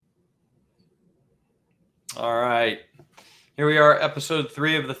All right. Here we are, episode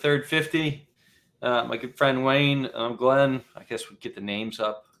 3 of the Third 50. My good friend Wayne, Glenn. I guess we get the names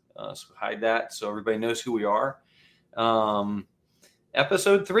up, so hide that so everybody knows who we are.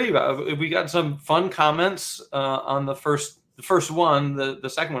 Episode 3. We got some fun comments on the first one. The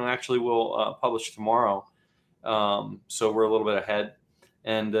second one actually will publish tomorrow. So we're a little bit ahead.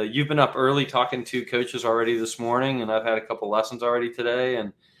 And you've been up early talking to coaches already this morning, and I've had a couple lessons already today,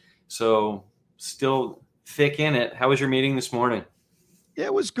 and so still thick in it. How was your meeting this morning? Yeah,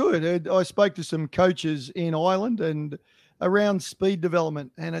 it was good. I spoke to some coaches in Ireland and around speed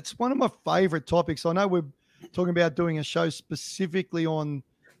development, and it's one of my favorite topics. I know we're talking about doing a show specifically on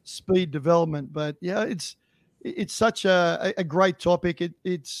speed development, but yeah, it's such a great topic.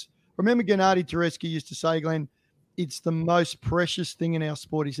 It's remember Gennady Tereski used to say, Glenn, it's the most precious thing in our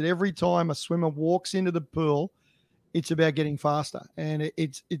sport. He said every time a swimmer walks into the pool, it's about getting faster, and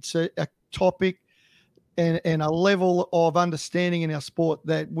it's a topic and a level of understanding in our sport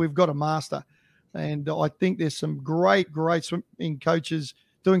that we've got to master. And I think there's some great swimming coaches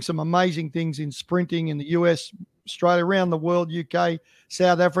doing some amazing things in sprinting in the US, Australia, around the world, UK,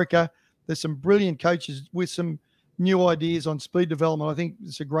 South Africa. There's some brilliant coaches with some new ideas on speed development. I think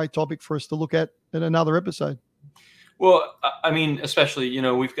it's a great topic for us to look at in another episode. Well, I mean, especially,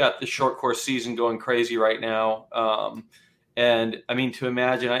 we've got the short course season going crazy right now. And I mean, to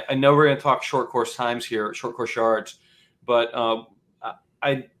imagine, I know we're going to talk short course times here, short course yards, but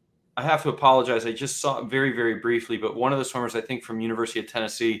I have to apologize. I just saw it very, very briefly, but one of the swimmers, I think from University of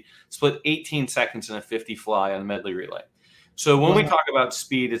Tennessee, split 18 seconds in a 50 fly on the medley relay. So when we talk about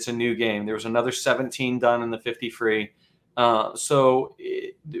speed, it's a new game. There was another 17 done in the 50 free. So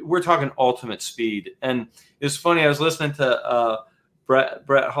we're talking ultimate speed. And it's funny, I was listening to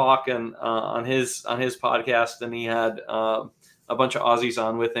Brett Hawk on his podcast, and he had a bunch of Aussies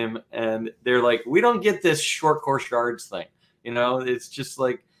on with him, and they're like, we don't get this short course yards thing. It's just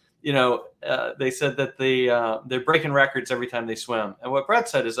like, they said that they're breaking records every time they swim. And what Brett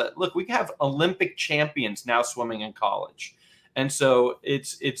said is that, look, we have Olympic champions now swimming in college. And so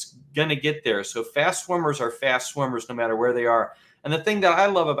it's going to get there. So fast swimmers are fast swimmers no matter where they are. And the thing that I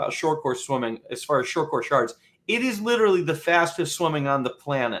love about short course swimming, as far as short course yards, it is literally the fastest swimming on the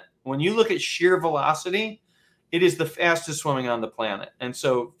planet. When you look at sheer velocity, it is the fastest swimming on the planet. And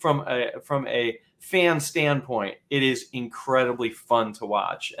so from a fan standpoint, it is incredibly fun to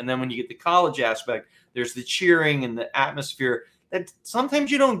watch. And then when you get the college aspect, there's the cheering and the atmosphere that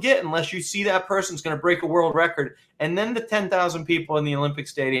sometimes you don't get unless you see that person's going to break a world record. And then the 10,000 people in the Olympic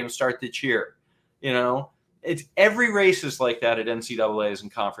Stadium start to cheer. It's every race is like that at NCAAs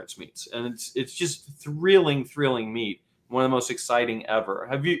and conference meets. And it's just thrilling meet. One of the most exciting ever.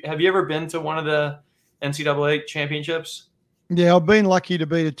 Have you ever been to one of the NCAA championships? Yeah, I've been lucky to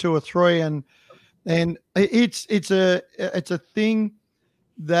be to 2 or 3, and it's a thing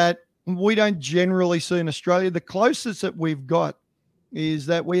that we don't generally see in Australia. The closest that we've got is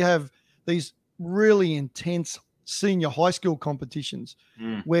that we have these really intense senior high school competitions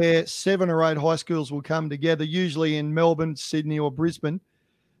where 7 or 8 high schools will come together, usually in Melbourne, Sydney, or Brisbane.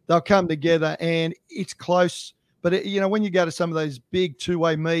 They'll come together and it's close. But, when you go to some of those big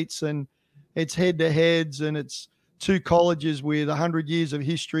two-way meets and it's head-to-heads and it's 2 colleges with 100 years of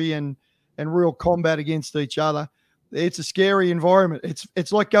history and real combat against each other, it's a scary environment.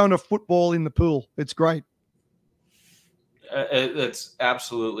 It's like going to football in the pool. It's great. That's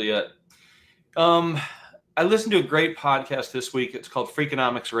absolutely it. I listened to a great podcast this week. It's called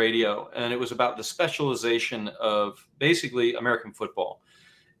Freakonomics Radio, and it was about the specialization of basically American football.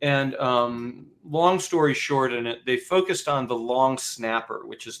 And long story short, in it, they focused on the long snapper,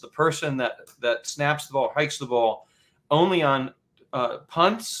 which is the person that snaps the ball, hikes the ball, only on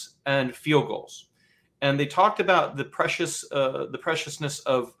punts and field goals. And they talked about the preciousness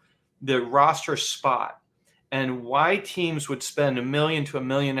of the roster spot and why teams would spend $1 million to $1.5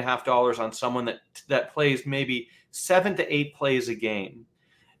 million on someone that plays maybe 7 to 8 plays a game.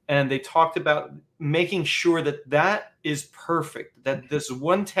 And they talked about making sure that is perfect, that this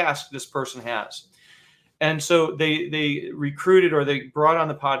one task this person has. And so they recruited, or they brought on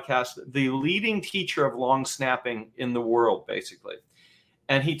the podcast, the leading teacher of long snapping in the world, basically.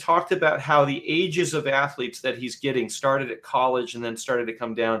 And he talked about how the ages of athletes that he's getting started at college and then started to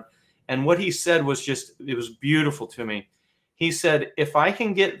come down. And what he said was it was beautiful to me. He said, if I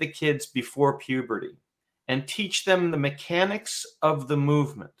can get the kids before puberty and teach them the mechanics of the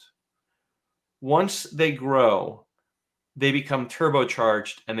movement, once they grow, they become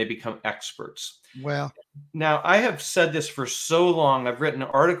turbocharged and they become experts. Wow. Now, I have said this for so long. I've written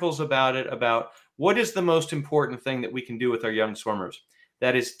articles about it, about what is the most important thing that we can do with our young swimmers.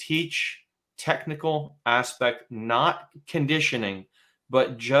 That is teach technical aspect, not conditioning,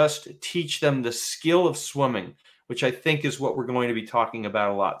 but just teach them the skill of swimming, which I think is what we're going to be talking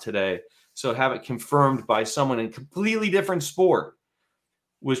about a lot today. So have it confirmed by someone in a completely different sport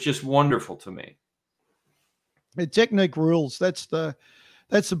was just wonderful to me. The technique rules. That's the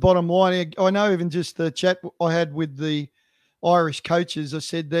bottom line. I know even just the chat I had with the Irish coaches, I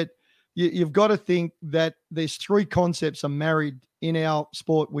said that you've got to think that there's three concepts are married in our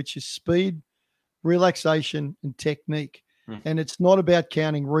sport, which is speed, relaxation, and technique. And it's not about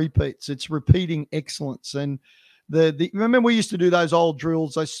counting repeats. It's repeating excellence. And the remember we used to do those old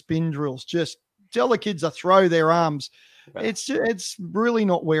drills, those spin drills, just tell the kids to throw their arms. Right. It's really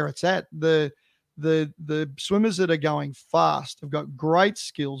not where it's at. The swimmers that are going fast have got great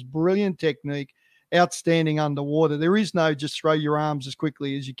skills, brilliant technique, outstanding underwater. There is no just throw your arms as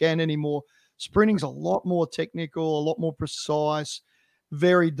quickly as you can anymore. Sprinting's a lot more technical, a lot more precise,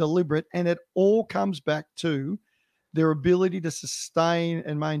 very deliberate, and it all comes back to their ability to sustain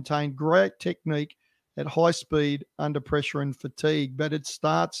and maintain great technique at high speed under pressure and fatigue. But it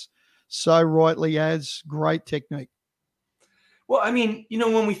starts so rightly as great technique. Well, I mean,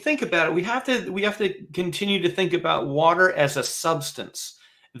 when we think about it, we have to continue to think about water as a substance,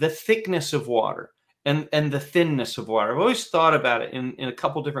 the thickness of water and the thinness of water. I've always thought about it in a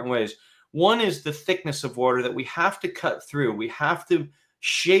couple different ways. One is the thickness of water that we have to cut through. We have to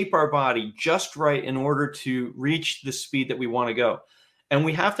shape our body just right in order to reach the speed that we want to go. And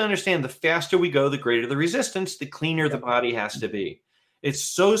we have to understand the faster we go, the greater the resistance, the cleaner the body has to be. It's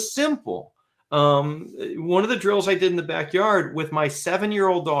so simple. One of the drills I did in the backyard with my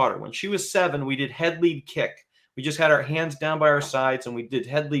 7-year-old daughter, when she was 7, we did head lead kick. We just had our hands down by our sides and we did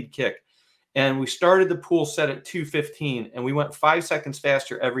head lead kick. And we started the pool set at 2:15 and we went 5 seconds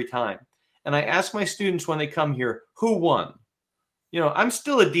faster every time. And I asked my students when they come here, who won? I'm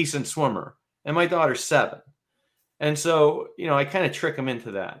still a decent swimmer and my daughter's 7. And so, I kind of trick them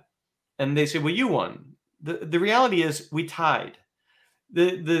into that. And they say, well, you won. The reality is we tied.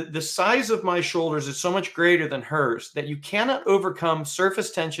 The size of my shoulders is so much greater than hers that you cannot overcome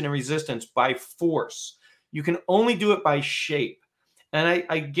surface tension and resistance by force. You can only do it by shape. And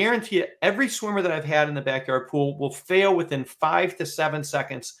I guarantee you, every swimmer that I've had in the backyard pool will fail within 5 to 7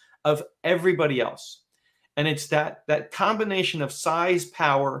 seconds of everybody else. And it's that combination of size,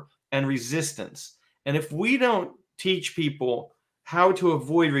 power, and resistance. And if we don't teach people how to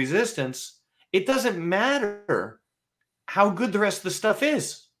avoid resistance, it doesn't matter how good the rest of the stuff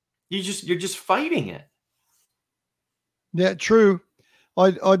is. You're just fighting it. Yeah, true.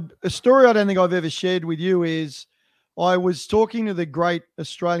 A story I don't think I've ever shared with you is I was talking to the great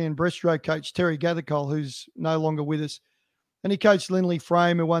Australian breaststroke coach, Terry Gathercole, who's no longer with us. And he coached Lindley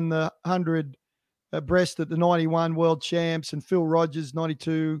Frame, who won the 100 breast at the 91 world champs, and Phil Rogers,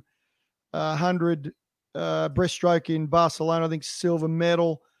 92, 100 breaststroke in Barcelona, I think silver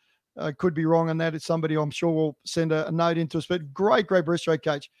medal. Could be wrong on that. It's somebody I'm sure will send a note into us, but great breaststroke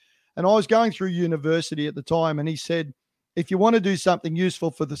coach. And I was going through university at the time, and he said, if you want to do something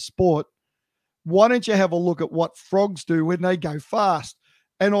useful for the sport, why don't you have a look at what frogs do when they go fast?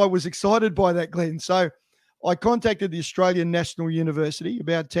 And I was excited by that, Glenn. So I contacted the Australian National University,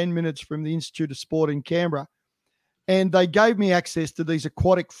 about 10 minutes from the Institute of Sport in Canberra, and they gave me access to these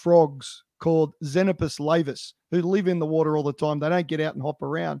aquatic frogs called Xenopus laevis, who live in the water all the time. They don't get out and hop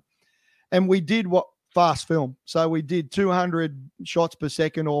around. And we did fast film. So we did 200 shots per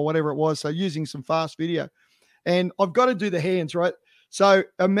second or whatever it was. So using some fast video. And I've got to do the hands, right? So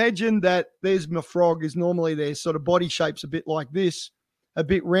imagine that there's my frog is normally their sort of body shape's a bit like this, a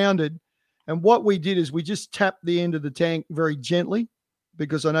bit rounded. And what we did is we just tapped the end of the tank very gently,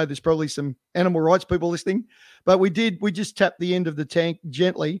 because I know there's probably some animal rights people listening, but we just tapped the end of the tank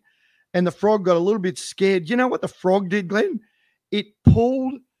gently, and the frog got a little bit scared. You know what the frog did, Glenn? It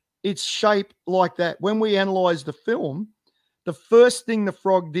pulled its shape like that. When we analyzed the film, the first thing the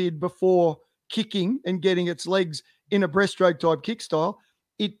frog did before kicking and getting its legs in a breaststroke type kick style,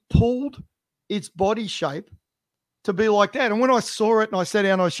 it pulled its body shape to be like that. And when I saw it and I sat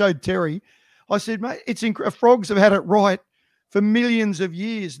down, I showed Terry, I said, mate, it's incredible. Frogs have had it right for millions of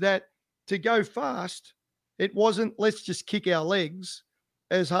years that to go fast, it wasn't let's just kick our legs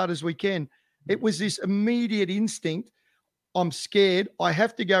as hard as we can. It was this immediate instinct. I'm scared. I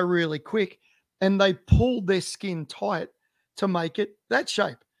have to go really quick. And they pulled their skin tight to make it that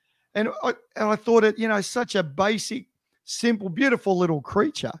shape. And I thought it, such a basic, simple, beautiful little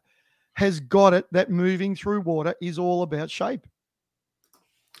creature has got it that moving through water is all about shape.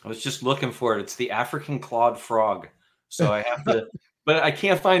 I was just looking for it. It's the African clawed frog. So I have to, but I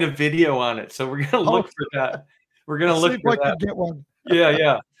can't find a video on it. So we're going to look for that. We're going to look for that. Get one.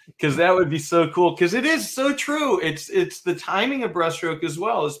 Yeah. because that would be so cool. Because it is so true. It's the timing of breaststroke as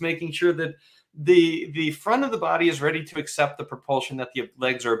well as making sure that the front of the body is ready to accept the propulsion that the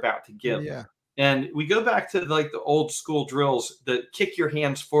legs are about to give. Yeah. And we go back to like the old school drills, the kick your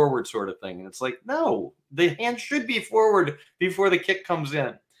hands forward sort of thing. And it's like, no, the hand should be forward before the kick comes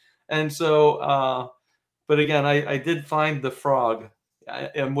in. And so, but again, I did find the frog,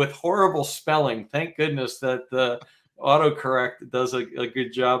 and with horrible spelling. Thank goodness that the autocorrect does a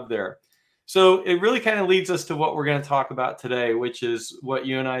good job there. So it really kind of leads us to what we're going to talk about today, which is what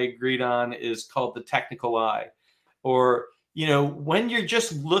you and I agreed on is called the technical eye, or when you're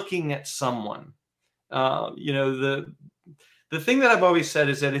just looking at someone. The thing that I've always said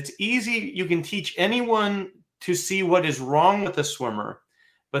is that it's easy. You can teach anyone to see what is wrong with a swimmer,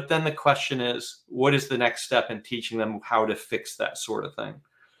 but then the question is, what is the next step in teaching them how to fix that sort of thing?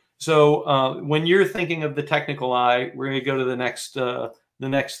 So when you're thinking of the technical eye, we're going to go to the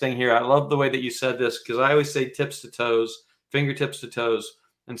next thing here. I love the way that you said this, because I always say tips to toes, fingertips to toes.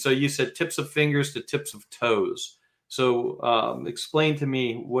 And so you said tips of fingers to tips of toes. So explain to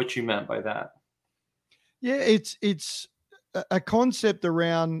me what you meant by that. Yeah, it's a concept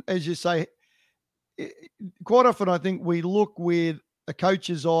around, as you say, quite often I think we look with a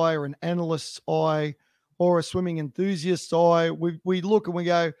coach's eye or an analyst's eye or a swimming enthusiast's eye. We look and we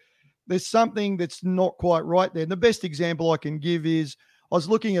go, there's something that's not quite right there. And the best example I can give is I was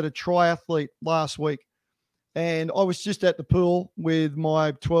looking at a triathlete last week, and I was just at the pool with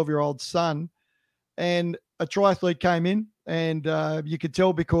my 12-year-old son, and a triathlete came in, and you could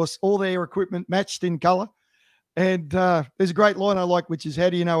tell because all their equipment matched in color. And there's a great line I like, which is, how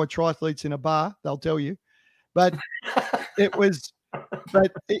do you know a triathlete's in a bar? They'll tell you. But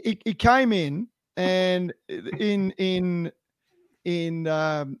it came in, and in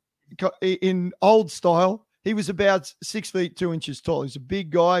old style, he was about 6 feet 2 inches tall. He's a big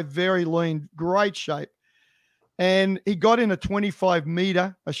guy, very lean, great shape. And he got in a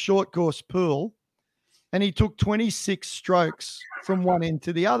 25-meter, a short course pool, and he took 26 strokes from one end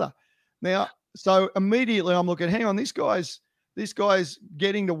to the other. Now, so immediately I'm looking, hang on, this guy's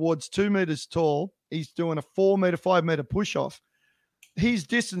getting towards 2 meters tall. He's doing a 4 meter, 5 meter push off. His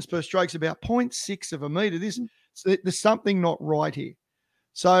distance per stroke is about 0.6 of a meter. There's something not right here.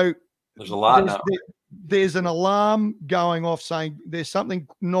 So there's a lot now. There's an alarm going off saying there's something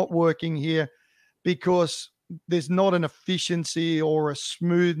not working here, because there's not an efficiency or a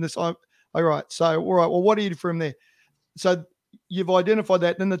smoothness. All right. So, all right. Well, what do you do from there? So you've identified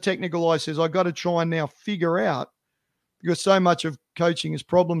that. Then the technical eye says, I've got to try and now figure out, because so much of coaching is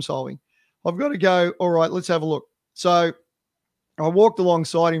problem solving. I've got to go, all right, let's have a look. So I walked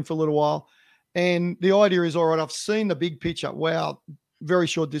alongside him for a little while, and the idea is, all right, I've seen the big picture. Wow, very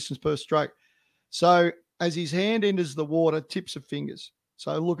short distance per stroke. So as his hand enters the water, tips of fingers.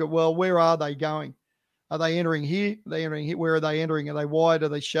 So look at, well, where are they going? Are they entering here? Are they entering here? Where are they entering? Are they wide? Are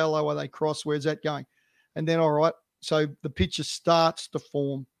they shallow? Are they cross? Where's that going? And then, all right, so the picture starts to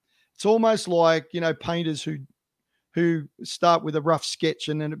form. It's almost like, painters who start with a rough sketch,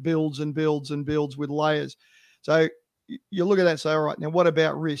 and then it builds and builds and builds with layers. So you look at that and say, all right, now what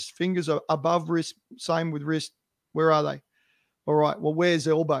about wrist? Fingers are above wrist, same with wrist. Where are they? All right, well, where's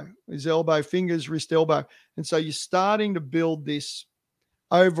elbow? Is elbow, fingers, wrist, elbow. And so you're starting to build this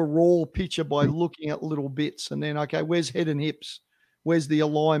overall picture by looking at little bits. And then, okay, where's head and hips? Where's the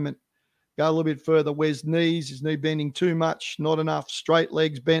alignment? Go a little bit further. Where's knees? Is knee bending too much? Not enough? Straight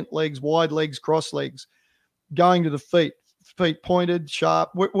legs, bent legs, wide legs, cross legs. Going to the feet pointed,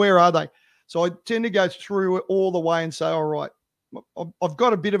 sharp. Where are they? So I tend to go through it all the way and say, all right, I've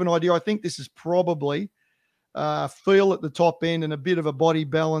got a bit of an idea. I think this is probably feel at the top end and a bit of a body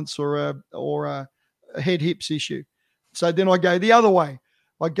balance or a head hips issue. So then I go the other way.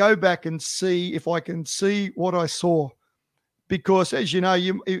 I go back and see if I can see what I saw, because as you know,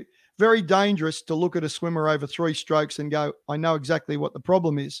 very dangerous to look at a swimmer over 3 strokes and go, I know exactly what the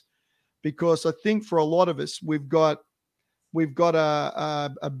problem is, because I think for a lot of us, we've got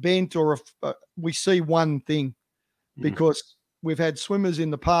a bent or we see one thing, because we've had swimmers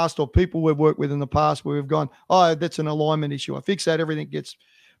in the past or people we've worked with in the past where we've gone, oh, that's an alignment issue. I fix that, everything gets.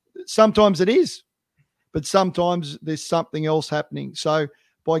 Sometimes it is, but sometimes there's something else happening. So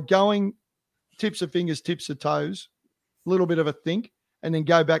by going tips of fingers, tips of toes, a little bit of a think, and then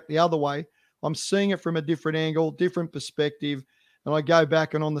go back the other way, I'm seeing it from a different angle, different perspective. And I go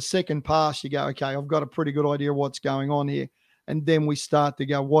back, and on the second pass, you go, okay, I've got a pretty good idea what's going on here. And then we start to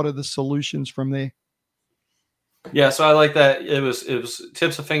go, what are the solutions from there? Yeah, so I like that. It was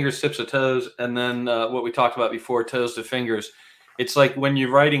tips of fingers, tips of toes, and then what we talked about before, toes to fingers. It's like when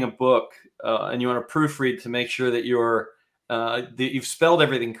you're writing a book and you want to proofread to make sure that you're you've spelled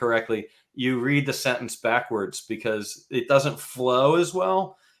everything correctly. You read the sentence backwards because it doesn't flow as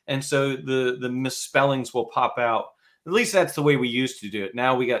well. And so the misspellings will pop out. At least that's the way we used to do it.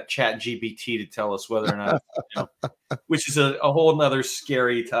 Now we got ChatGPT to tell us whether or not, which is a whole nother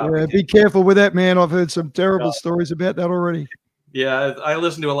scary topic. Yeah, be careful with that, man. I've heard some terrible stories about that already. Yeah, I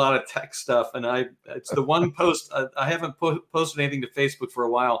listen to a lot of tech stuff, and it's the one post I haven't posted anything to Facebook for a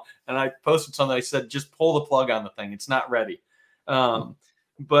while, and I posted something. I said, just pull the plug on the thing; it's not ready.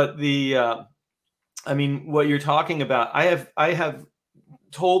 But I mean, what you're talking about, I have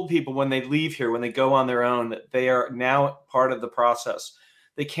told people when they leave here, when they go on their own, that they are now part of the process.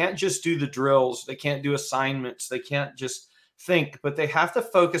 They can't just do the drills. They can't do assignments. They can't just think, but they have to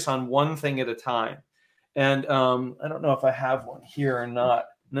focus on one thing at a time. And I don't know if I have one here or not.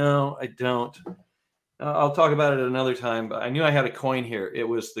 No, I don't. I'll talk about it another time, but I knew I had a coin here. It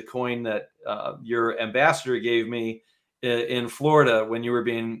was the coin that your ambassador gave me in Florida when you were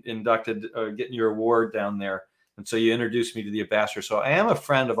being inducted, getting your award down there. And so you introduced me to the ambassador. So I am a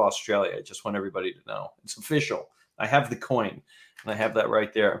friend of Australia. I just want everybody to know. It's official. I have the coin, and I have that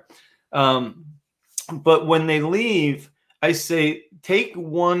right there. But when they leave, I say, take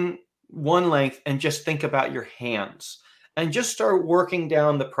one length and just think about your hands and just start working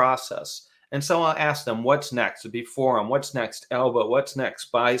down the process. And so I'll ask them, what's next? It'd be forearm. What's next? Elbow. What's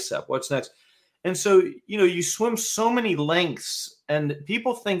next? Bicep. What's next? And so, you swim so many lengths, and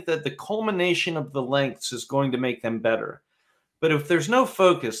people think that the culmination of the lengths is going to make them better. But if there's no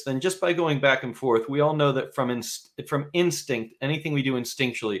focus, then just by going back and forth, we all know that from instinct, anything we do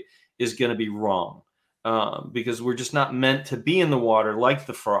instinctually is going to be wrong, because we're just not meant to be in the water like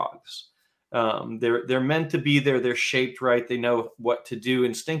the frogs. They're meant to be there. They're shaped right. They know what to do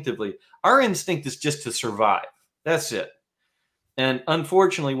instinctively. Our instinct is just to survive. That's it. And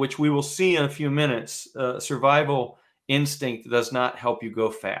unfortunately, which we will see in a few minutes, survival instinct does not help you go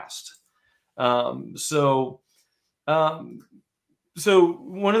fast. So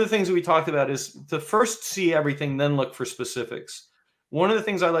one of the things that we talked about is to first see everything, then look for specifics. One of the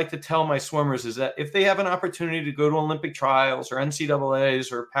things I like to tell my swimmers is that if they have an opportunity to go to Olympic trials or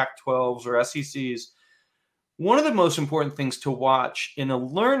NCAAs or Pac-12s or SECs, one of the most important things to watch in a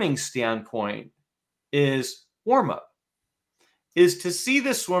learning standpoint is warm-up, is to see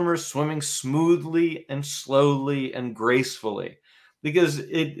the swimmers swimming smoothly and slowly and gracefully, because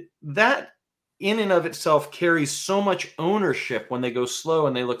that in and of itself carries so much ownership when they go slow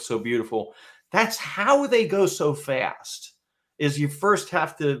and they look so beautiful. That's how they go so fast, is you first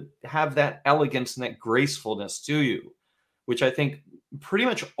have to have that elegance and that gracefulness to you, which I think pretty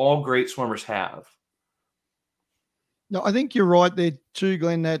much all great swimmers have. No, I think you're right there too,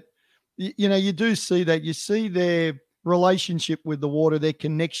 Glenn, that, you do see that. You see their relationship with the water, their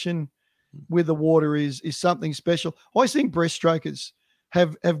connection with the water is something special. I think breaststrokers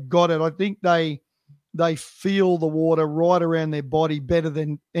have got it. I think they feel the water right around their body better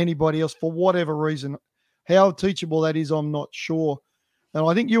than anybody else for whatever reason. How teachable that is, I'm not sure. And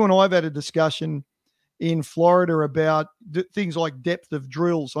I think you and I have had a discussion in Florida about things like depth of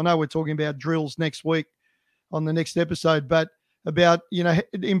drills. I know we're talking about drills next week on the next episode, but about, the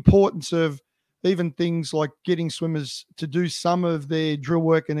importance of even things like getting swimmers to do some of their drill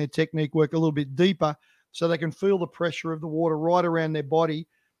work and their technique work a little bit deeper so they can feel the pressure of the water right around their body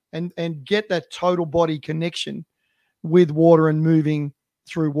and get that total body connection with water and moving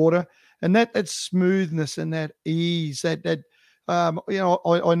through water. And that smoothness and that ease, I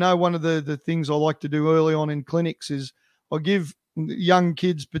know one of the things I like to do early on in clinics is I give young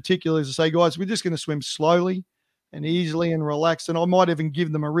kids particularly to say, guys, we're just going to swim slowly and easily and relaxed. And I might even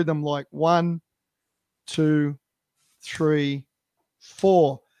give them a rhythm like 1, 2, 3,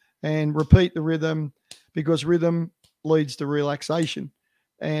 4, and repeat the rhythm, because rhythm leads to relaxation.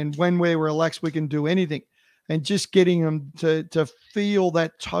 And when we're relaxed, we can do anything. And just getting them to feel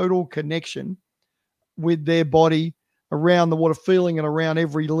that total connection with their body around the water, feeling it around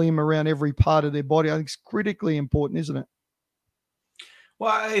every limb, around every part of their body, I think is critically important, isn't it?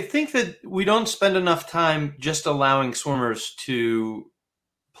 Well, I think that we don't spend enough time just allowing swimmers to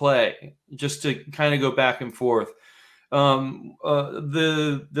play, just to kind of go back and forth.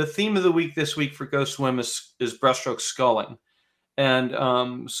 The theme of the week this week for Go Swim is breaststroke sculling.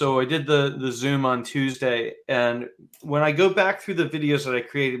 And so I did the Zoom on Tuesday. And when I go back through the videos that I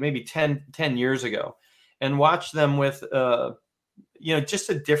created maybe 10 years ago and watch them with, just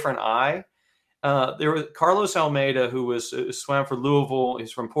a different eye, there was Carlos Almeida, who swam for Louisville.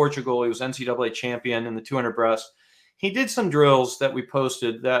 He's from Portugal. He was NCAA champion in the 200 breast. He did some drills that we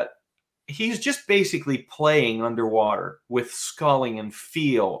posted that he's just basically playing underwater with sculling and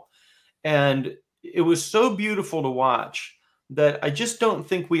feel. And it was so beautiful to watch. that I just don't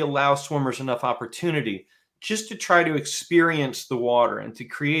think we allow swimmers enough opportunity just to try to experience the water and to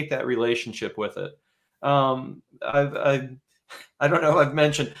create that relationship with it. I don't know if I've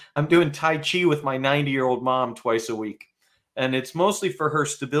mentioned, I'm doing Tai Chi with my 90-year-old mom twice a week. And it's mostly for her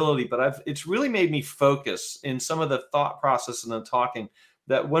stability, but it's really made me focus in some of the thought process and the talking,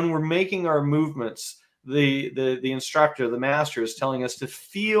 that when we're making our movements, the instructor, the master, is telling us to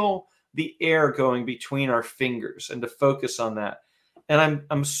feel the air going between our fingers and to focus on that. And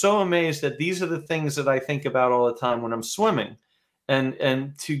I'm so amazed that these are the things that I think about all the time when I'm swimming,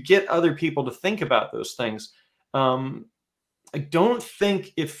 and to get other people to think about those things. I don't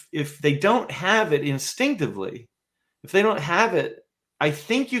think if they don't have it instinctively, if they don't have it, I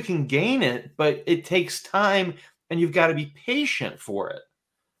think you can gain it, but it takes time and you've got to be patient for it.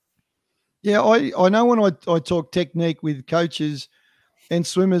 Yeah, I know when I talk technique with coaches and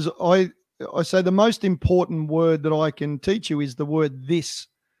swimmers, I say the most important word that I can teach you is the word this.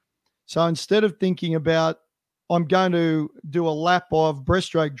 So instead of thinking about I'm going to do a lap of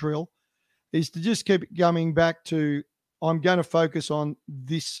breaststroke drill, is to just keep coming back to I'm going to focus on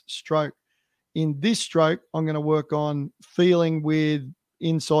this stroke. In this stroke, I'm going to work on feeling with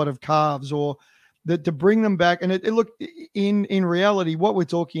inside of calves, or that to bring them back. And look, in reality, what we're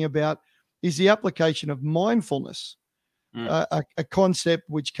talking about is the application of mindfulness, a concept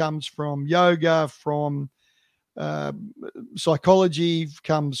which comes from yoga, from psychology,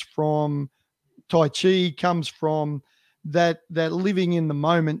 comes from Tai Chi, comes from that living in the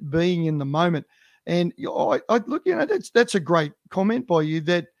moment, being in the moment. And I look, that's a great comment by you.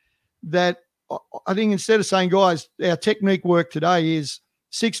 That I think instead of saying, guys, our technique work today is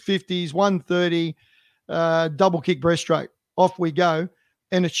 650s, 130, double kick breaststroke, off we go,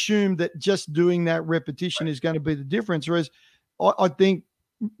 and assume that just doing that repetition is going to be the difference. Whereas I think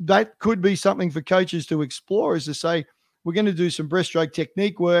that could be something for coaches to explore, is to say, we're going to do some breaststroke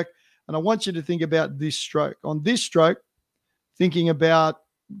technique work, and I want you to think about this stroke. On this stroke, thinking about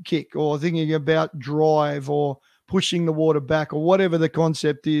kick, or thinking about drive, or pushing the water back, or whatever the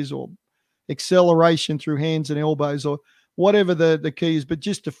concept is, or acceleration through hands and elbows, or whatever the key is, but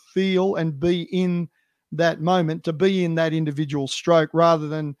just to feel and be in that moment, to be in that individual stroke, rather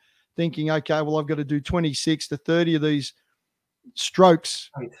than thinking, okay, well, I've got to do 26 to 30 of these strokes,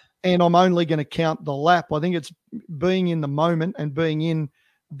 right, and I'm only going to count the lap. I think it's being in the moment and being in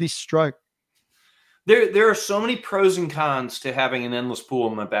this stroke. There are so many pros and cons to having an endless pool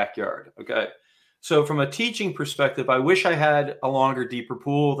in my backyard. Okay. So from a teaching perspective, I wish I had a longer, deeper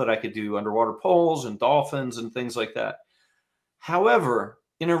pool that I could do underwater poles and dolphins and things like that. However,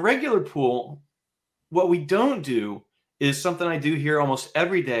 in a regular pool, what we don't do is something I do here almost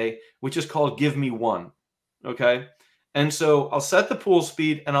every day, which is called give me one. Okay. And so I'll set the pool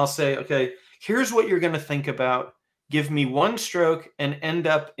speed and I'll say, okay, here's what you're going to think about. Give me one stroke and end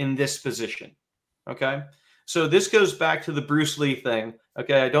up in this position. Okay. So this goes back to the Bruce Lee thing.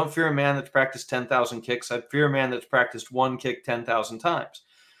 Okay. I don't fear a man that's practiced 10,000 kicks. I fear a man that's practiced one kick 10,000 times.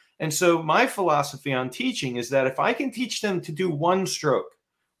 And so my philosophy on teaching is that if I can teach them to do one stroke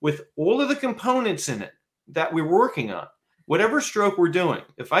with all of the components in it that we're working on, whatever stroke we're doing,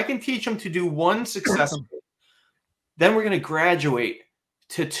 if I can teach them to do one successfully, then we're going to graduate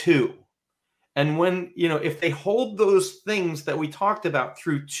to two. And when, if they hold those things that we talked about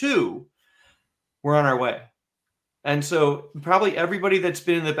through two, we're on our way. And so probably everybody that's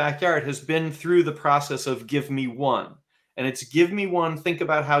been in the backyard has been through the process of give me one. And it's give me one. Think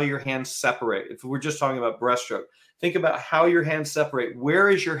about how your hands separate. If we're just talking about breaststroke, think about how your hands separate. Where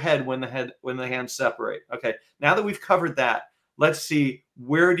is your head when the hands separate? Okay. Now that we've covered that, let's see,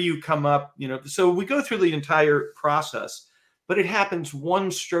 where do you come up? So we go through the entire process, but it happens one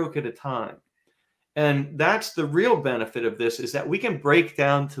stroke at a time. And that's the real benefit of this, is that we can break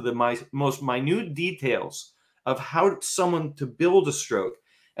down to the most minute details of how someone to build a stroke.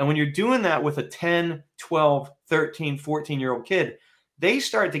 And when you're doing that with a 10, 12, 13, 14-year-old kid, they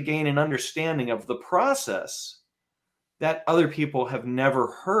start to gain an understanding of the process that other people have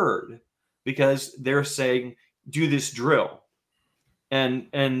never heard, because they're saying, do this drill. And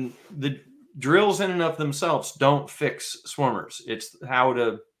the drills in and of themselves don't fix swimmers. It's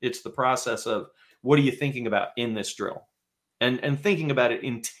the process of, what are you thinking about in this drill? And thinking about it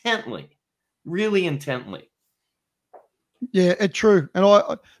intently, really intently. Yeah, it's true. And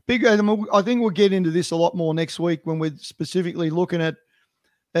I think we'll get into this a lot more next week when we're specifically looking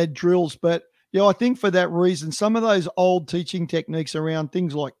at drills. But I think for that reason, some of those old teaching techniques around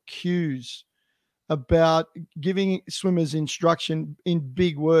things like cues, about giving swimmers instruction in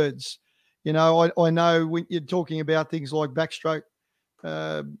big words. I know when you're talking about things like backstroke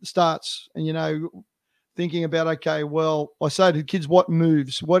starts, and thinking about, okay, well, I say to the kids, what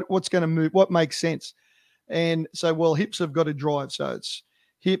moves, what's going to move, what makes sense. And so, well, hips have got to drive. So it's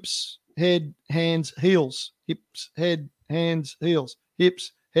hips, head, hands, heels, hips, head, hands, heels,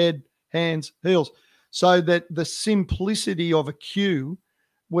 hips, head, hands, heels. So that the simplicity of a cue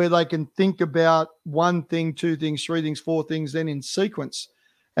where they can think about one thing, two things, three things, four things, then in sequence,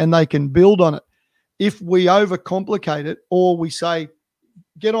 and they can build on it. If we overcomplicate it, or we say,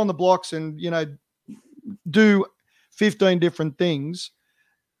 get on the blocks and, do 15 different things,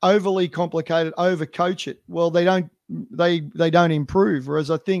 overly complicated, overcoach it, well, they don't improve.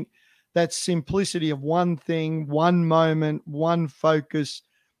 Whereas I think that simplicity of one thing, one moment, one focus,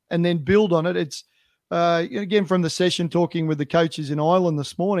 and then build on it. It's again, from the session talking with the coaches in Ireland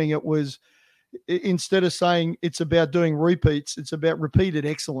this morning, it was, instead of saying it's about doing repeats, it's about repeated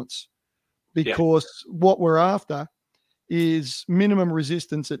excellence, because what we're after is minimum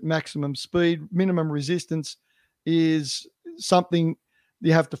resistance at maximum speed. Minimum resistance is something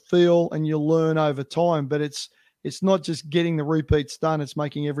you have to feel and you learn over time, but it's not just getting the repeats done, it's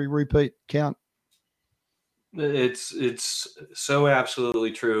making every repeat count. It's so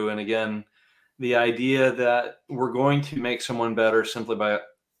absolutely true. And again, the idea that we're going to make someone better simply by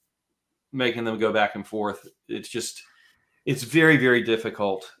making them go back and forth, it's very, very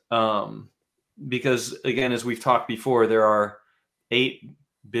difficult. Because again, as we've talked before, there are 8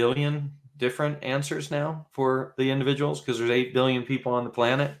 billion different answers now for the individuals, because there's 8 billion people on the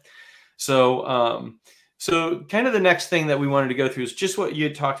planet. So, so kind of the next thing that we wanted to go through is just what you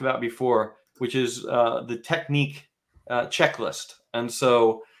had talked about before, which is the technique checklist. And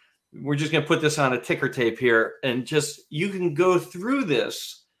so we're just going to put this on a ticker tape here, and just, you can go through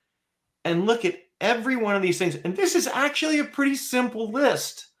this and look at every one of these things. And this is actually a pretty simple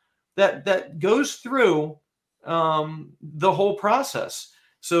list that goes through the whole process.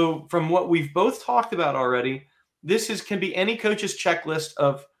 So from what we've both talked about already, can be any coach's checklist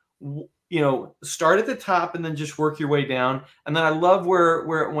of, start at the top and then just work your way down. And then I love where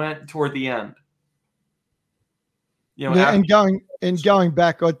it went toward the end. And going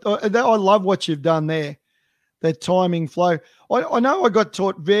back, I love what you've done there, that timing flow. I know I got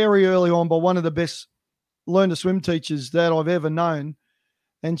taught very early on by one of the best learn to swim teachers that I've ever known.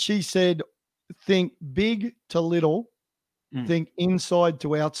 And she said, think big to little, think inside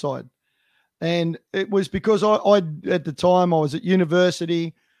to outside. And it was because I at the time I was at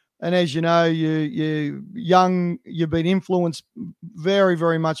university, and as you know, you're young, you've been influenced very,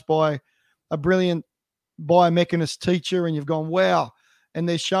 very much by a brilliant biomechanist teacher, and you've gone, wow. And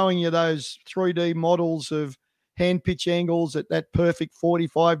they're showing you those 3D models of hand pitch angles at that perfect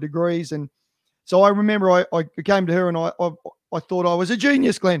 45 degrees. And so I remember I came to her and I thought I was a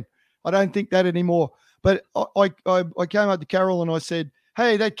genius, Glenn. I don't think that anymore. But I came up to Carol and I said,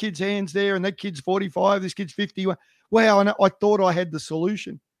 hey, that kid's hand's there and that kid's 45, this kid's 50. Wow. And I thought I had the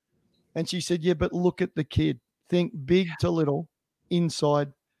solution. And she said, yeah, but look at the kid. Think big to little,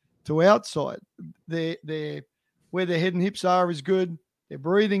 inside to outside. Where their head and hips are is good. Their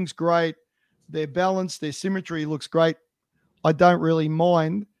breathing's great. Their balance, their symmetry looks great. I don't really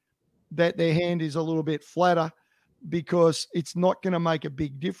mind that their hand is a little bit flatter, because it's not going to make a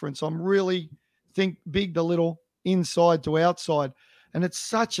big difference. I'm really think big to little, inside to outside. And it's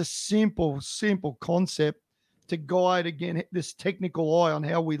such a simple concept to guide, again, this technical eye on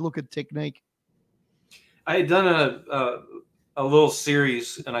how we look at technique. I had done a little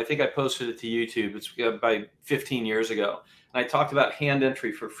series, and I think I posted it to YouTube. It's by 15 years ago. And I talked about hand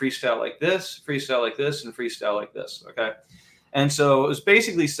entry for freestyle like this, and freestyle like this. Okay. And so it was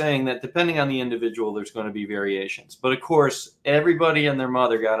basically saying that depending on the individual, there's going to be variations. But of course, everybody and their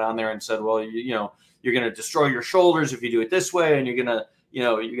mother got on there and said, well, you're going to destroy your shoulders if you do it this way, and you're going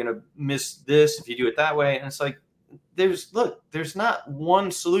to miss this if you do it that way. And it's like, there's not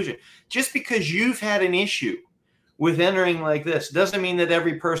one solution. Just because you've had an issue with entering like this doesn't mean that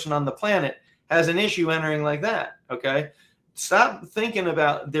every person on the planet has an issue entering like that. Okay. Stop thinking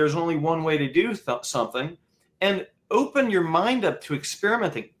about there's only one way to do something, and open your mind up to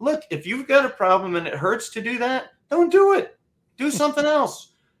experimenting. Look, if you've got a problem and it hurts to do that, don't do it. Do something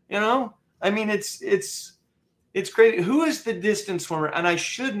else. I mean, it's crazy. Who is the distance swimmer? And I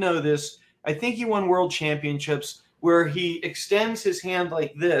should know this. I think he won world championships where he extends his hand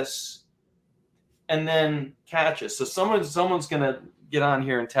like this and then catches. So someone's going to get on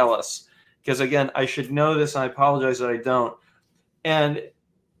here and tell us, because again, I should know this. And I apologize that I don't. And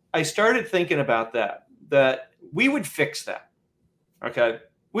I started thinking about that we would fix that. Okay.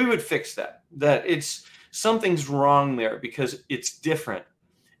 We would fix that something's wrong there because it's different.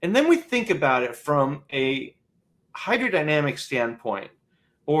 And then we think about it from a hydrodynamic standpoint.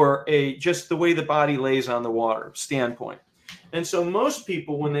 or a just the way the body lays on the water standpoint. And so most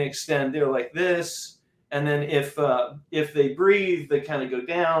people, when they extend, they're like this, and then if they breathe, they kind of go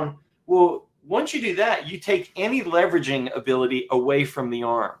down. Well, once you do that, you take any leveraging ability away from the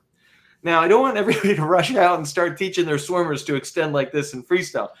arm. Now, I don't want everybody to rush out and start teaching their swimmers to extend like this in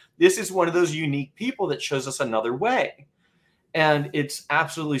freestyle. This is one of those unique people that shows us another way. And it's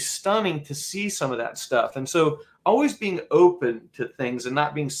absolutely stunning to see some of that stuff. And so always being open to things and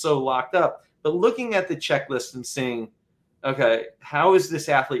not being so locked up, but looking at the checklist and seeing, okay, how is this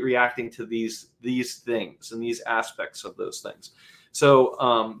athlete reacting to these things and these aspects of those things? So,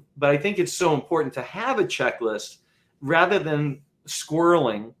 but I think it's so important to have a checklist rather than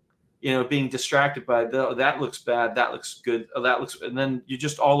squirreling, being distracted by that looks bad, that looks good, that looks, and then you're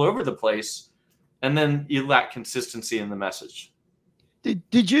just all over the place. And then you lack consistency in the message.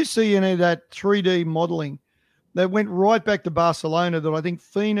 Did you see any of that 3D modeling that went right back to Barcelona that I think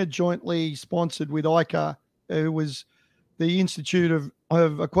FINA jointly sponsored with ICAR, who was the Institute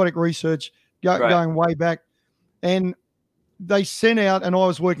of Aquatic Research going way back. And they sent out, and I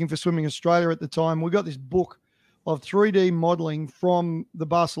was working for Swimming Australia at the time, we got this book of 3D modeling from the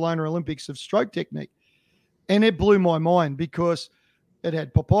Barcelona Olympics of stroke technique. And it blew my mind because it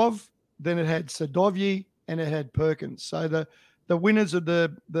had Popov, then it had Sadovyi, and it had Perkins. So the winners of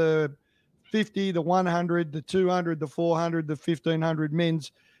the 50, the 100, the 200, the 400, the 1500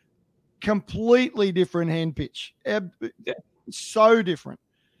 men's, completely different hand pitch. So different.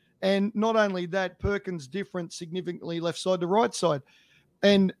 And not only that, Perkins different significantly left side to right side.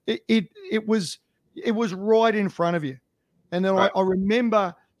 And it was right in front of you. And then I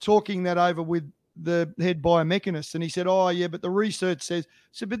remember talking that over with the head biomechanist, and he said, "Oh yeah, but the research says," I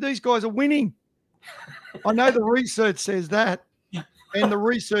said, "But these guys are winning." I know the research says that, and the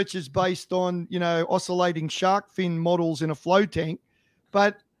research is based on oscillating shark fin models in a flow tank,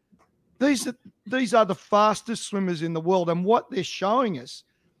 but these are the fastest swimmers in the world, and what they're showing us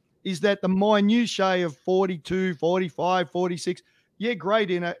is that the minutiae of 42, 45, 46, yeah, great,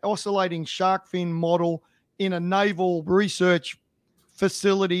 in an oscillating shark fin model in a naval research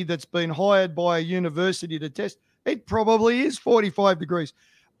facility that's been hired by a university to test, it probably is 45 degrees.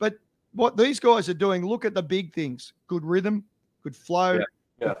 But what these guys are doing, look at the big things: good rhythm, good flow,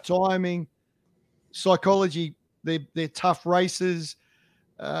 good timing, psychology. They're tough racers.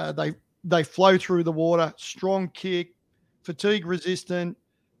 They flow through the water, strong kick, fatigue resistant,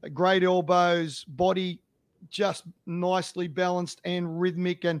 great elbows, body just nicely balanced and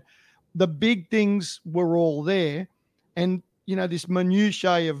rhythmic. And the big things were all there. And this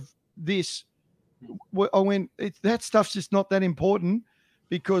minutiae of this, I went, that stuff's just not that important,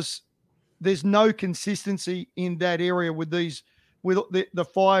 because there's no consistency in that area with the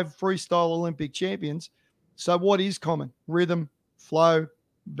 5 freestyle Olympic champions. So what is common? Rhythm, flow,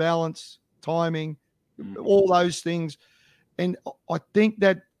 balance, timing, all those things. And I think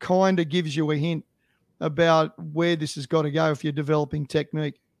that kind of gives you a hint about where this has got to go if you're developing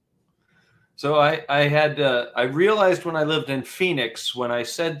technique. So I realized when I lived in Phoenix, when I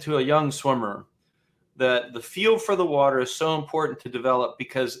said to a young swimmer that the feel for the water is so important to develop,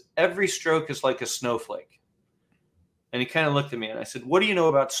 because every stroke is like a snowflake. And he kind of looked at me and I said, "What do you know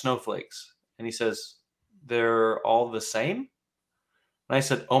about snowflakes?" And he says, "They're all the same." And I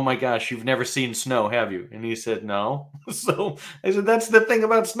said, "Oh my gosh, you've never seen snow, have you?" And he said, "No." So I said, "That's the thing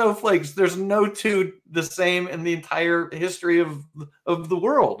about snowflakes. There's no two the same in the entire history of the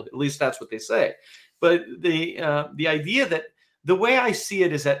world. At least that's what they say." But the idea that, the way I see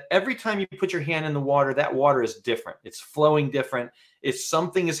it is that every time you put your hand in the water, that water is different. It's flowing different. It's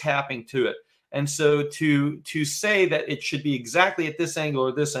something is happening to it. And so to say that it should be exactly at this angle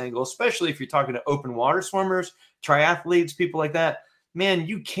or this angle, especially if you're talking to open water swimmers, triathletes, people like that, man,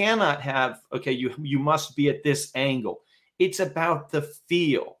 you cannot have, okay, you must be at this angle. It's about the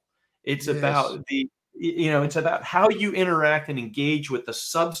feel. It's about it's about how you interact and engage with the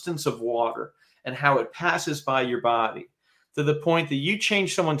substance of water and how it passes by your body, to the point that you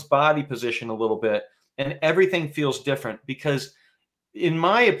change someone's body position a little bit and everything feels different. Because in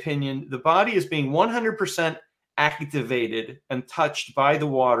my opinion, the body is being 100% activated and touched by the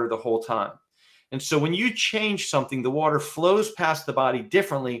water the whole time. And so when you change something, the water flows past the body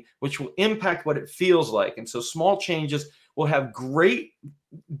differently, which will impact what it feels like. And so small changes will have great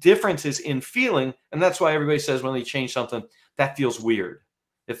differences in feeling. And that's why everybody says when they change something, that feels weird.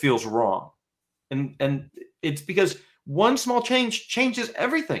 It feels wrong. And it's because one small change changes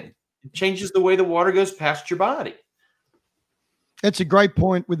everything. It changes the way the water goes past your body. That's a great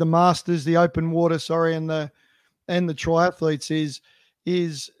point with the masters, the open water, and the triathletes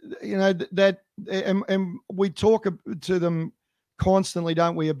is that, and we talk to them constantly,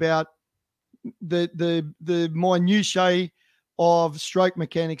 don't we, about the minutiae of stroke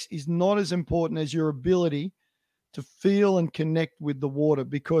mechanics is not as important as your ability to feel and connect with the water.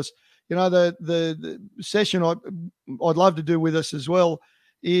 Because the session I'd love to do with us as well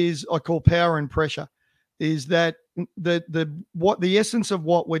is I call power and pressure. Is that the essence of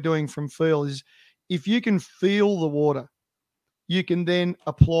what we're doing from feel is, if you can feel the water, you can then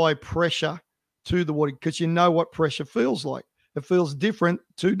apply pressure to the water, because you know what pressure feels like. It feels different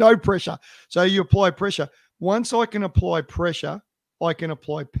to no pressure. So you apply pressure. Once I can apply pressure, I can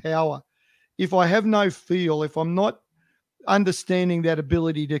apply power. If I have no feel, if I'm not understanding that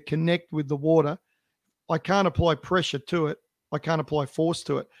ability to connect with the water, I can't apply pressure to it. I can't apply force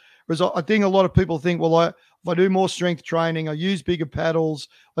to it. Whereas I think a lot of people think, well, if I do more strength training, I use bigger paddles,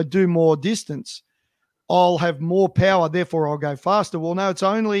 I do more distance, I'll have more power, therefore I'll go faster. Well, no, it's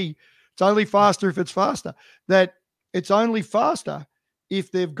only faster if it's faster. That it's only faster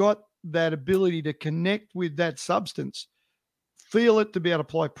if they've got that ability to connect with that substance, feel it, to be able to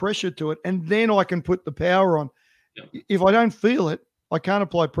apply pressure to it, and then I can put the power on. Yeah. If I don't feel it, I can't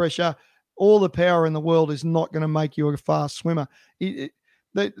apply pressure. All the power in the world is not going to make you a fast swimmer.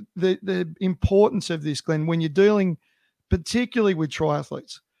 The importance of this, Glenn, when you're dealing particularly with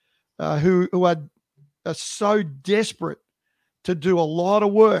triathletes who are so desperate to do a lot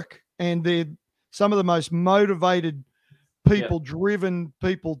of work, and they're some of the most motivated people, driven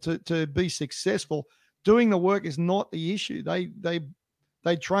people to be successful. Doing the work is not the issue.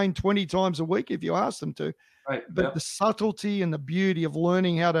 They train 20 times a week if you ask them to. Right. But the subtlety and the beauty of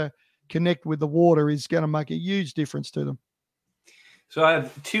learning how to connect with the water is going to make a huge difference to them. So I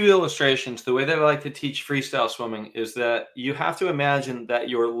have two illustrations. The way that I like to teach freestyle swimming is that you have to imagine that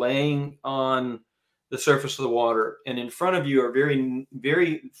you're laying on the surface of the water, and in front of you are very,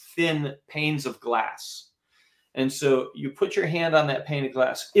 very thin panes of glass. And so you put your hand on that pane of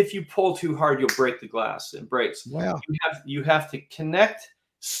glass. If you pull too hard, you'll break the glass. It breaks. Wow. You have to connect,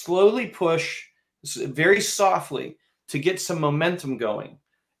 slowly push very softly to get some momentum going.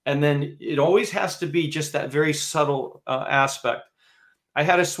 And then it always has to be just that very subtle aspect. I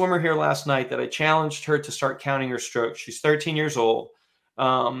had a swimmer here last night that I challenged her to start counting her strokes. She's 13 years old,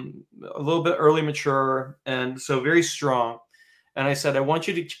 a little bit early mature, and so very strong. And I said, I want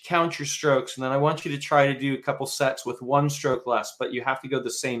you to count your strokes, and then I want you to try to do a couple sets with one stroke less, but you have to go the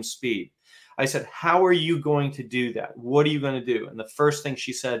same speed. I said, how are you going to do that? What are you going to do? And the first thing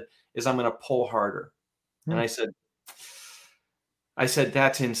she said is, I'm going to pull harder. And I said,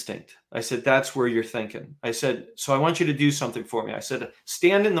 that's instinct. I said, that's where you're thinking. I said, so I want you to do something for me. I said,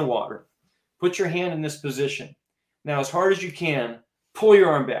 stand in the water, put your hand in this position. Now, as hard as you can, pull your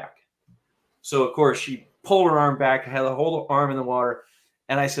arm back. So, of course, she pulled her arm back. I had the whole arm in the water.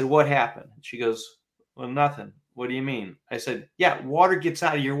 And I said, what happened? She goes, well, nothing. What do you mean? I said, yeah, water gets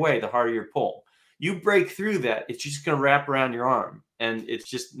out of your way the harder you pull. You break through that, it's just going to wrap around your arm, and it's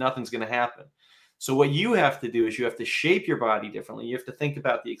just nothing's going to happen. So what you have to do is you have to shape your body differently. You have to think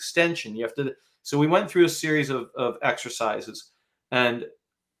about the extension. So we went through a series of exercises, and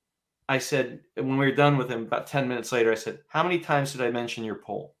I said, when we were done with him, about 10 minutes later, I said, how many times did I mention your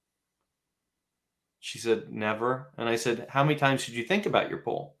pull? She said, never. And I said, how many times did you think about your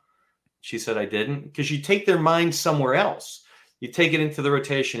pull? She said, I didn't. Because you take their mind somewhere else. You take it into the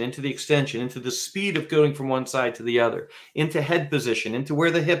rotation, into the extension, into the speed of going from one side to the other, into head position, into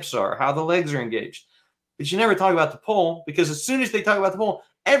where the hips are, how the legs are engaged. But you never talk about the pull, because as soon as they talk about the pull,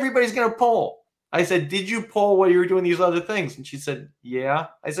 everybody's going to pull. I said, did you pull while you were doing these other things? And she said, yeah.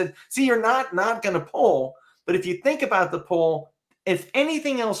 I said, see, you're not going to pull. But if you think about the pull, if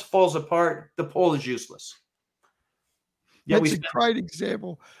anything else falls apart, the pull is useless. That's a great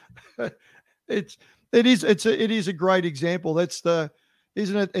example. It is a great example. That's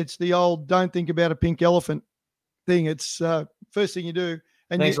isn't it? It's the old "don't think about a pink elephant" thing. It's first thing you do,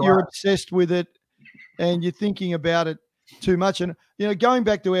 and you're obsessed with it, and you're thinking about it too much. And going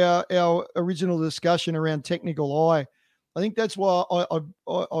back to our original discussion around technical eye, I think that's why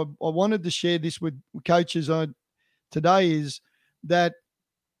I wanted to share this with coaches today. Is that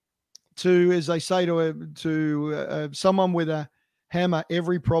as they say to someone with a hammer,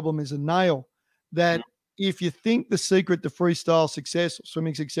 every problem is a nail. That if you think the secret to freestyle success,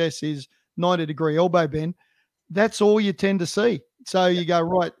 swimming success, is 90-degree elbow bend, that's all you tend to see. So you go,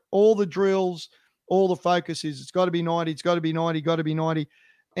 right, all the drills, all the focus is it's got to be 90, it's got to be 90, got to be 90.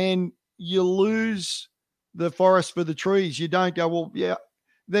 And you lose the forest for the trees. You don't go, well, yeah,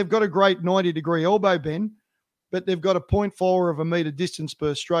 they've got a great 90-degree elbow bend, but they've got a 0.4 of a meter distance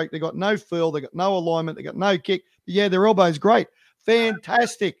per stroke. They've got no feel, they've got no alignment, they've got no kick. But yeah, their elbow's great.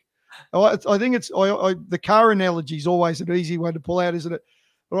 Fantastic. I think it's the car analogy is always an easy one to pull out, isn't it?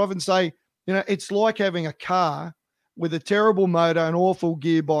 I often say, it's like having a car with a terrible motor, an awful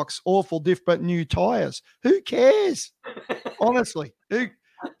gearbox, awful diff, but new tires. Who cares? Honestly,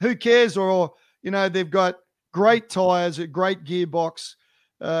 who cares? Or they've got great tires, a great gearbox,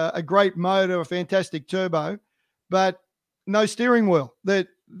 a great motor, a fantastic turbo, but no steering wheel.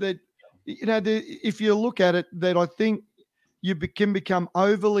 If you look at it, that I think you can become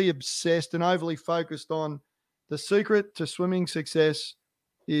overly obsessed and overly focused on the secret to swimming success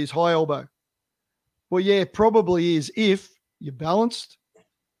is high elbow. Well, yeah, probably is if you're balanced.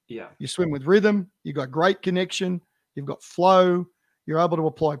 Yeah. You swim with rhythm. You've got great connection. You've got flow. You're able to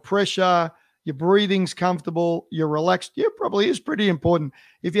apply pressure. Your breathing's comfortable. You're relaxed. Yeah, probably is pretty important.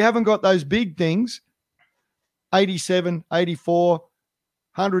 If you haven't got those big things, 87, 84,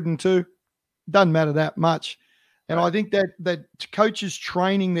 102, doesn't matter that much. And right. I think that coaches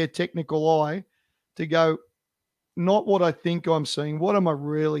training their technical eye to go, not what I think I'm seeing, what am I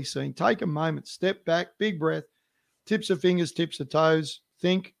really seeing? Take a moment, step back, big breath, tips of fingers, tips of toes,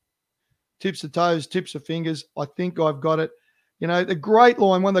 think, tips of toes, tips of fingers. I think I've got it. The great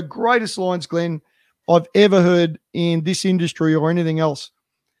line, one of the greatest lines, Glenn, I've ever heard in this industry or anything else.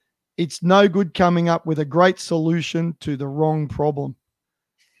 It's no good coming up with a great solution to the wrong problem.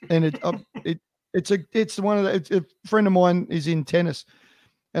 And it's a friend of mine is in tennis,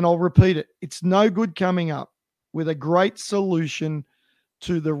 and I'll repeat it. It's no good coming up with a great solution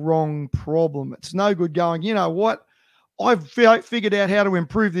to the wrong problem. It's no good going, you know what? I've figured out how to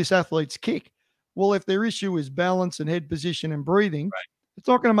improve this athlete's kick. Well, if their issue is balance and head position and breathing, right, it's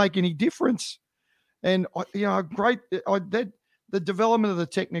not going to make any difference. And the development of the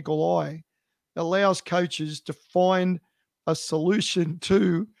technical eye allows coaches to find a solution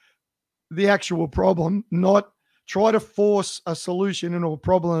to the actual problem, not try to force a solution into a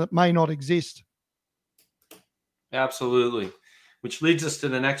problem that may not exist. Absolutely. Which leads us to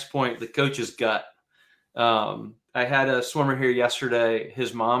the next point, the coach's gut. I had a swimmer here yesterday.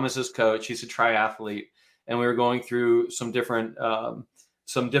 His mom is his coach. He's a triathlete. And we were going through some different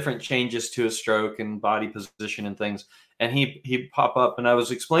changes to his stroke and body position and things. And he'd pop up, and I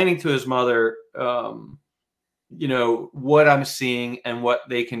was explaining to his mother, what I'm seeing and what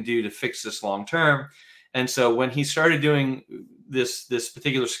they can do to fix this long term. And so when he started doing this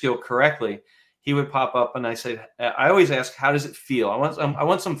particular skill correctly, he would pop up, and I always ask, how does it feel? I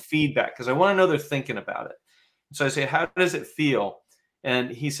want some feedback because I want to know they're thinking about it. So I say, how does it feel? And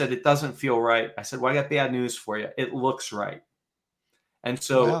he said, it doesn't feel right. I said, well, I got bad news for you. It looks right. And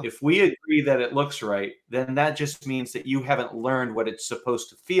so If we agree that it looks right, then that just means that you haven't learned what it's supposed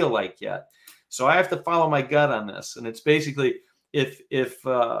to feel like yet. So I have to follow my gut on this. And it's basically if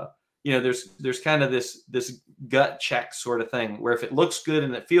there's kind of this gut check sort of thing where if it looks good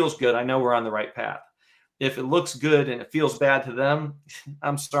and it feels good, I know we're on the right path. If it looks good and it feels bad to them,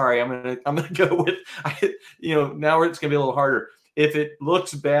 I'm sorry, I'm gonna go with now it's gonna be a little harder. If it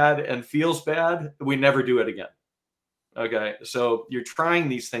looks bad and feels bad, we never do it again. Okay, so you're trying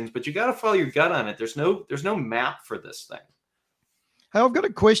these things, but you got to follow your gut on it. There's no map for this thing. Hey, I've got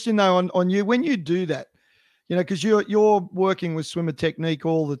a question though on you when you do that. Because you're working with swimmer technique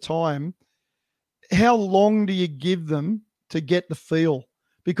all the time. How long do you give them to get the feel?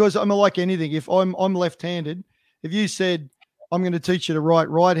 Because I'm like anything. If I'm left-handed, if you said I'm going to teach you to write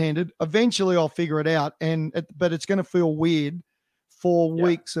right-handed, eventually I'll figure it out. But it's going to feel weird for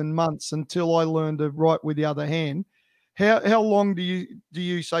weeks and months until I learn to write with the other hand. How long do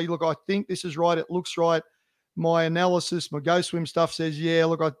you say, look, I think this is right. It looks right. My analysis, my Go Swim stuff says, yeah,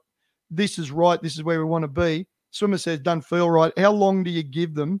 look, this is right. This is where we want to be. Swimmer says, doesn't feel right. How long do you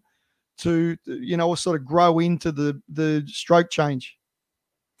give them to, sort of grow into the stroke change?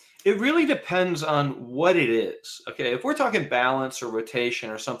 It really depends on what it is. Okay. If we're talking balance or rotation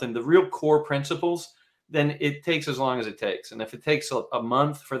or something, the real core principles, then it takes as long as it takes. And if it takes a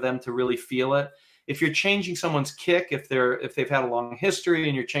month for them to really feel it, if you're changing someone's kick, if they've had a long history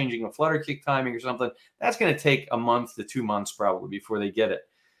and you're changing a flutter kick timing or something, that's going to take a month to 2 months probably before they get it.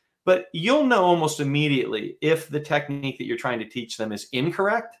 But you'll know almost immediately if the technique that you're trying to teach them is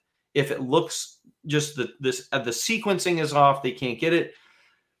incorrect, if it looks just the sequencing is off, they can't get it.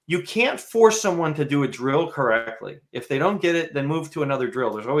 You can't force someone to do a drill correctly. If they don't get it, then move to another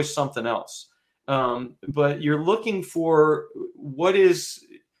drill. There's always something else. But you're looking for what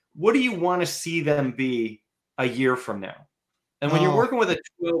do you want to see them be a year from now? And when you're working with a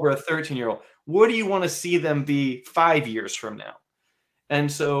 12 or a 13-year-old, what do you want to see them be 5 years from now? And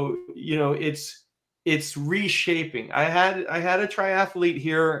so, it's reshaping. I had a triathlete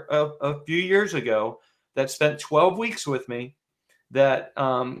here a few years ago that spent 12 weeks with me that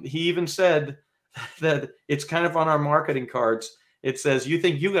he even said that it's kind of on our marketing cards. It says, "You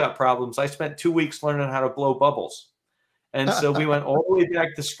think you got problems? I spent 2 weeks learning how to blow bubbles." And so we went all the way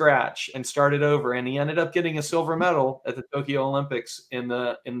back to scratch and started over. And he ended up getting a silver medal at the Tokyo Olympics in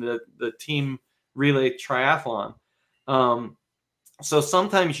the team relay triathlon. So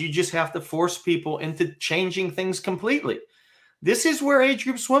sometimes you just have to force people into changing things completely. This is where age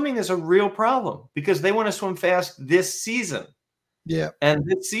group swimming is a real problem because they want to swim fast this season. Yeah. And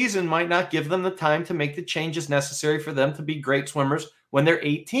this season might not give them the time to make the changes necessary for them to be great swimmers when they're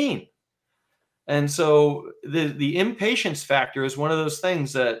 18. And so the impatience factor is one of those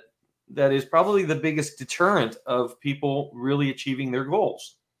things that is probably the biggest deterrent of people really achieving their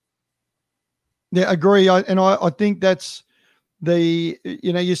goals. Yeah, agree. I think that's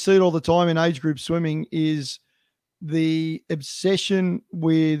you see it all the time in age group swimming is the obsession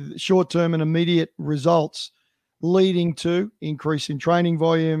with short-term and immediate results leading to increase in training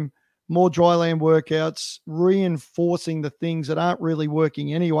volume, more dry land workouts, reinforcing the things that aren't really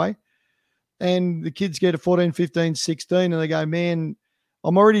working anyway. And the kids get to 14, 15, 16, and they go, man,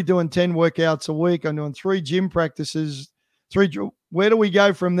 I'm already doing 10 workouts a week. I'm doing 3 gym practices. Where do we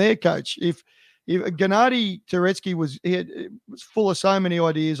go from there, coach? If Gennady Turetsky was full of so many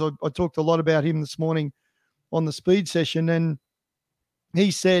ideas. I talked a lot about him this morning on the speed session, and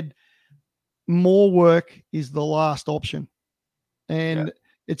he said more work is the last option. And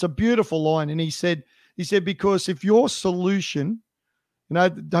It's a beautiful line. And he said, because if your solution,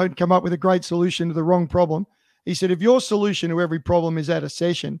 don't come up with a great solution to the wrong problem. He said, if your solution to every problem is add a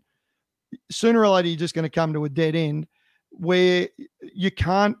session, sooner or later, you're just going to come to a dead end where you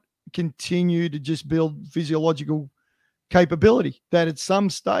can't continue to just build physiological capability. That at some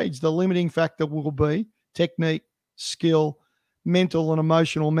stage, the limiting factor will be technique, skill, mental and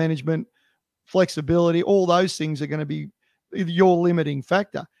emotional management, flexibility. All those things are going to be your limiting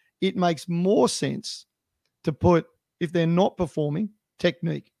factor. It makes more sense to put, if they're not performing,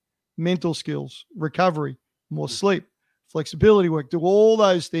 technique, mental skills, recovery, more sleep, flexibility work, do all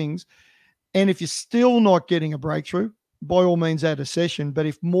those things. And if you're still not getting a breakthrough, by all means add a session. But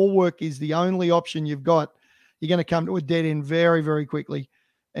if more work is the only option you've got, you're going to come to a dead end very, very quickly.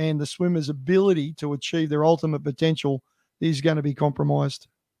 And the swimmer's ability to achieve their ultimate potential is going to be compromised.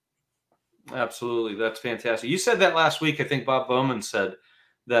 Absolutely. That's fantastic. You said that last week. I think Bob Bowman said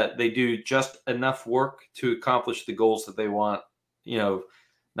that they do just enough work to accomplish the goals that they want,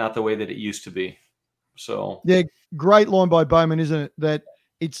 not the way that it used to be. So yeah, great line by Bowman, isn't it? That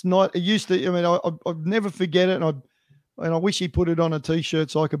it's not, it used to, I'll never forget it. And I wish he put it on a t-shirt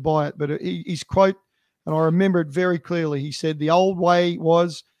so I could buy it, but his quote, and I remember it very clearly. He said, the old way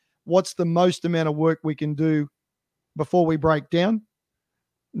was, what's the most amount of work we can do before we break down?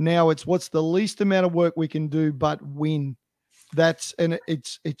 Now it's what's the least amount of work we can do, but win.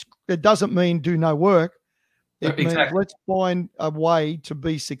 It doesn't mean do no work. It means let's find a way to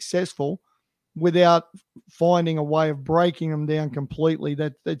be successful without finding a way of breaking them down completely.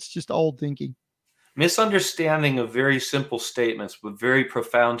 That's just old thinking. Misunderstanding of very simple statements, but very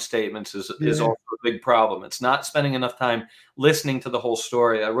profound statements is also a big problem. It's not spending enough time listening to the whole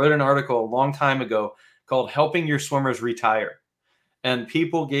story. I wrote an article a long time ago called Helping Your Swimmers Retire. And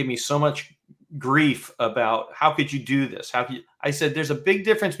people gave me so much grief about how could you do this? I said, there's a big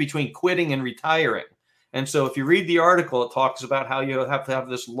difference between quitting and retiring. And so if you read the article, it talks about how you have to have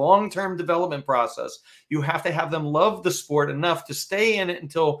this long-term development process. You have to have them love the sport enough to stay in it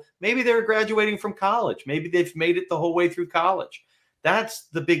until maybe they're graduating from college. Maybe they've made it the whole way through college. That's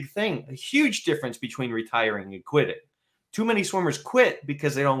the big thing. A huge difference between retiring and quitting. Too many swimmers quit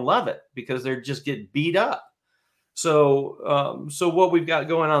because they don't love it, because they just get beat up. So what we've got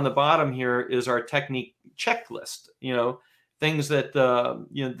going on the bottom here is our technique checklist, things that,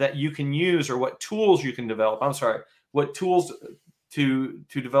 that you can use, or what tools you can develop. What tools to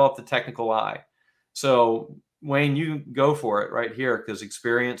develop the technical eye. So Wayne, you go for it right here, because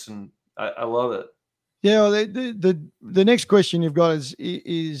experience, and I love it. Yeah. The next question you've got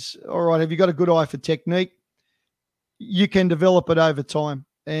is, all right, have you got a good eye for technique? You can develop it over time.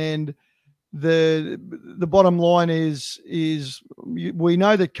 And the bottom line is we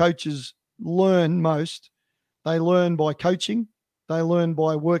know that coaches learn most. They learn by coaching, they learn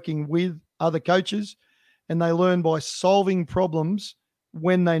by working with other coaches, and they learn by solving problems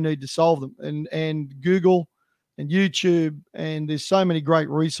when they need to solve them. And Google and YouTube, and there's so many great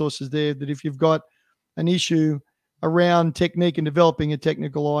resources there that if you've got an issue around technique and developing a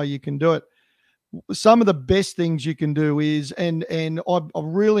technical eye, you can do it. Some of the best things you can do is, and I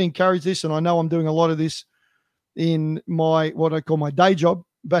really encourage this, and I know I'm doing a lot of this in my, what I call my day job,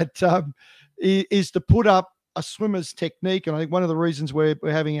 but is to put up a swimmer's technique, and I think one of the reasons we're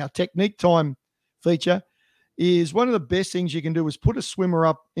having our technique time feature is one of the best things you can do is put a swimmer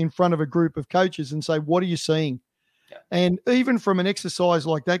up in front of a group of coaches and say, what are you seeing? Yeah. And even from an exercise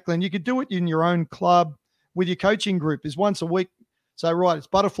like that, Glenn, you could do it in your own club with your coaching group. Is once a week. So, right, it's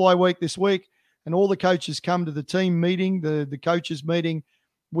butterfly week this week, and all the coaches come to the team meeting, the coaches meeting,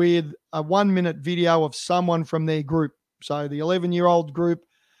 with a 1-minute video of someone from their group. So the 11-year-old group,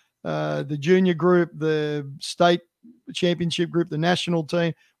 the junior group, the state championship group, the national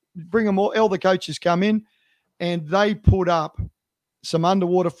team, bring them all the coaches come in, and they put up some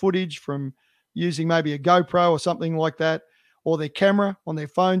underwater footage from using maybe a GoPro or something like that, or their camera on their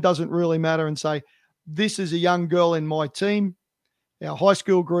phone, doesn't really matter, and say, this is a young girl in my team, our high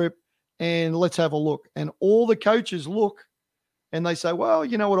school group, and let's have a look. And all the coaches look and they say, well,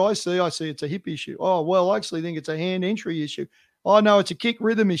 you know what I see? I see it's a hip issue. Oh, well, I actually think it's a hand entry issue. Oh, no, it's a kick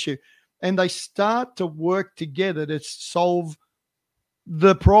rhythm issue. And they start to work together to solve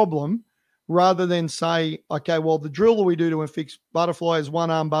the problem rather than say, okay, well, the drill that we do to fix butterfly is one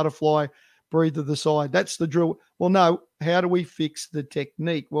arm butterfly, breathe to the side. That's the drill. Well, no, how do we fix the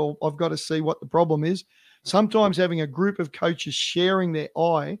technique? Well, I've got to see what the problem is. Sometimes having a group of coaches sharing their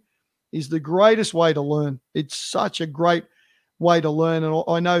eye is the greatest way to learn. It's such a great way to learn. And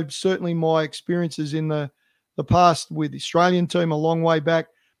I know certainly my experiences in the past with the Australian team a long way back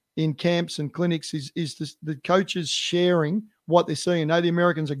in camps and clinics is the coaches sharing what they're seeing. I know the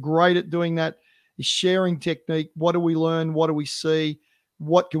Americans are great at doing that, is sharing technique. What do we learn? What do we see?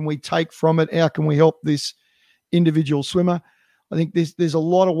 What can we take from it? How can we help this individual swimmer? I think there's a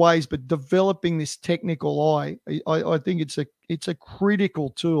lot of ways, but developing this technical eye, I think it's a critical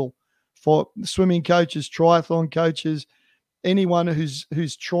tool for swimming coaches, triathlon coaches, anyone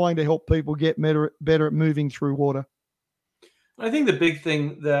who's trying to help people get better at moving through water. I think the big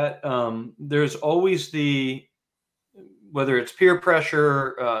thing that there's always whether it's peer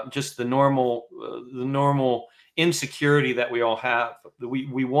pressure, just the normal insecurity that we all have.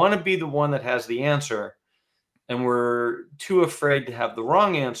 We want to be the one that has the answer, and we're too afraid to have the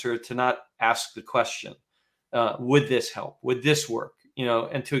wrong answer to not ask the question. Would this help? Would this work?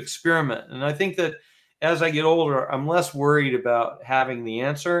 And to experiment. And I think that as I get older, I'm less worried about having the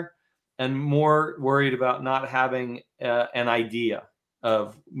answer and more worried about not having an idea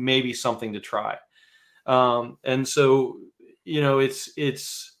of maybe something to try. And so,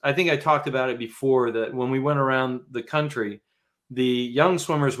 it's, I think I talked about it before, that when we went around the country, the young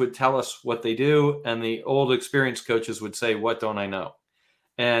swimmers would tell us what they do, and the old experienced coaches would say, what don't I know?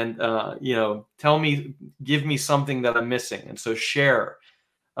 And, tell me, give me something that I'm missing. And so share.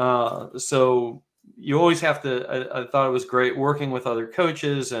 So you always have to, I thought it was great working with other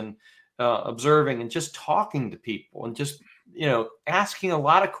coaches and observing and just talking to people and just, asking a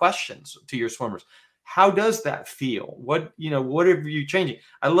lot of questions to your swimmers. How does that feel? What are you changing?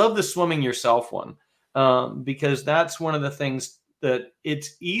 I love the swimming yourself one because that's one of the things that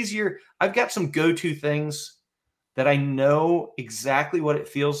it's easier. I've got some go-to things that I know exactly what it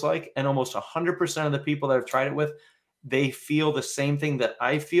feels like. And almost 100% of the people that I've tried it with, they feel the same thing that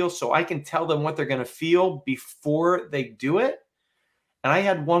I feel. So I can tell them what they're going to feel before they do it. And I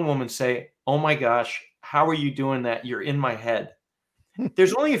had one woman say, oh my gosh, how are you doing that? You're in my head.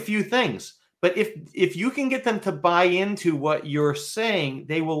 There's only a few things, but if you can get them to buy into what you're saying,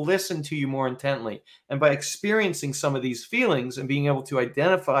 they will listen to you more intently. And by experiencing some of these feelings and being able to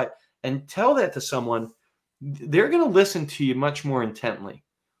identify and tell that to someone, they're going to listen to you much more intently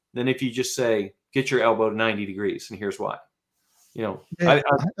than if you just say, get your elbow to 90 degrees. And here's why. I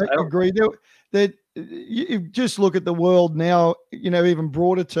agree that you just look at the world now, even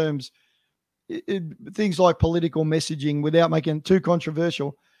broader terms, things like political messaging, without making it too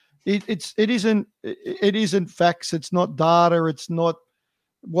controversial. It isn't facts. It's not data. It's not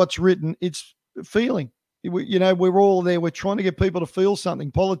what's written. It's feeling. We're all there. We're trying to get people to feel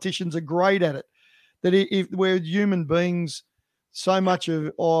something. Politicians are great at it. That if we're human beings, so much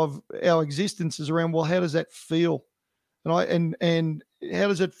of our existence is around, well, how does that feel? And how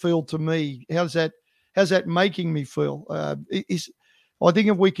does it feel to me? How's that making me feel? I think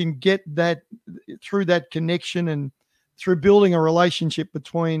if we can get that through that connection and through building a relationship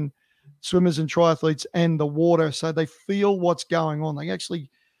between swimmers and triathletes and the water, so they feel what's going on, they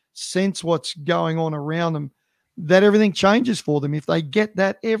actually sense what's going on around them, that everything changes for them. If they get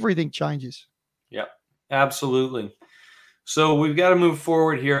that, everything changes. Yeah, absolutely. So we've got to move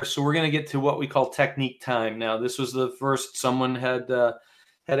forward here. So we're going to get to what we call technique time. Now, this was the first someone had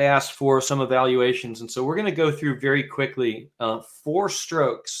asked for some evaluations. And so we're going to go through very quickly 4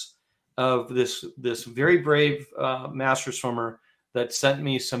 strokes of this very brave master swimmer that sent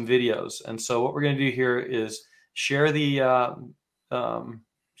me some videos. And so what we're going to do here is share the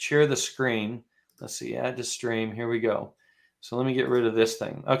screen. Let's see, add to stream. Here we go. So let me get rid of this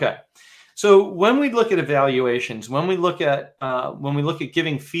thing. Okay. So when we look at evaluations, when we look at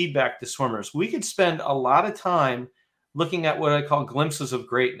giving feedback to swimmers, we could spend a lot of time looking at what I call glimpses of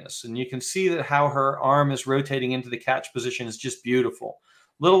greatness. And you can see that how her arm is rotating into the catch position is just beautiful.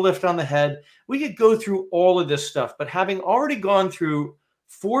 Little lift on the head. We could go through all of this stuff, but having already gone through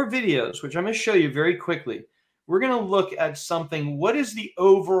 4 videos, which I'm going to show you very quickly, we're going to look at something. What is the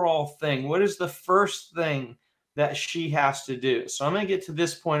overall thing? What is the first thing that she has to do? So I'm going to get to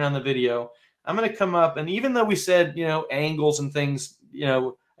this point on the video. I'm going to come up, and even though we said, angles and things,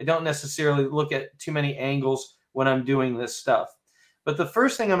 I don't necessarily look at too many angles when I'm doing this stuff. But the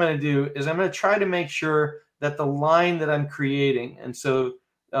first thing I'm going to do is I'm going to try to make sure that the line that I'm creating, and so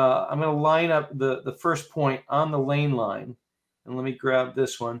I'm going to line up the first point on the lane line. And let me grab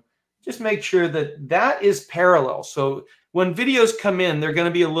this one. Just make sure that that is parallel. So when videos come in, they're going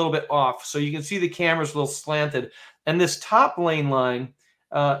to be a little bit off. So you can see the camera's a little slanted. And this top lane line,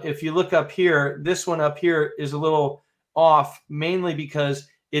 if you look up here, this one up here is a little off, mainly because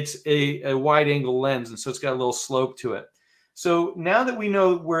it's a wide angle lens. And so it's got a little slope to it. So now that we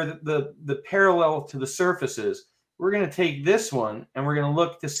know where the parallel to the surface is, we're going to take this one and we're going to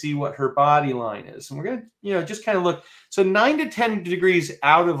look to see what her body line is. And we're going to, just kind of look. So 9 to 10 degrees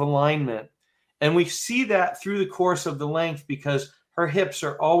out of alignment. And we see that through the course of the length because her hips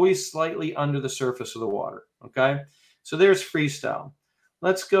are always slightly under the surface of the water. Okay. So there's freestyle.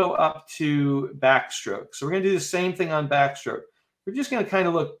 Let's go up to backstroke. So we're going to do the same thing on backstroke. We're just going to kind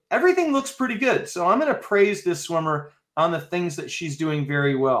of look. Everything looks pretty good. So I'm going to praise this swimmer on the things that she's doing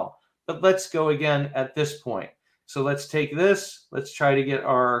very well. But let's go again at this point. So let's take this. Let's try to get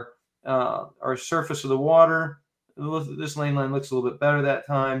our surface of the water. This lane line looks a little bit better that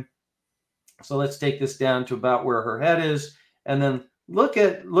time. So let's take this down to about where her head is, and then look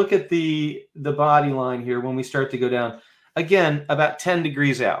at the body line here when we start to go down. Again, about 10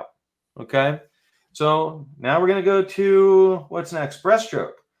 degrees out. Okay. So now we're going to go to what's next?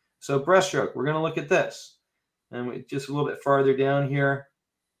 Breaststroke. So breaststroke. We're going to look at this, and just a little bit farther down here.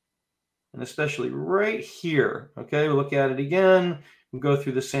 And especially right here, okay? We'll look at it again. We'll go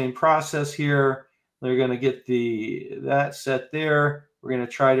through the same process here. They're going to get that set there. We're going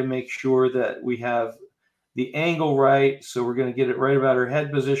to try to make sure that we have the angle right. So we're going to get it right about her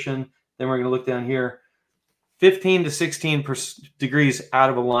head position. Then we're going to look down here, 15 to 16 degrees out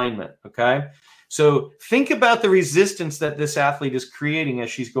of alignment, okay? So think about the resistance that this athlete is creating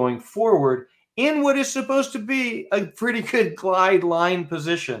as she's going forward in what is supposed to be a pretty good glide line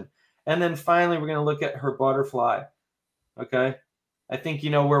position. And then finally, we're going to look at her butterfly. Okay. I think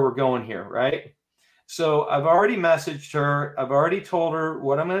you know where we're going here, right? So I've already messaged her. I've already told her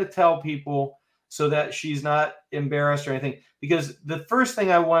what I'm going to tell people so that she's not embarrassed or anything. Because the first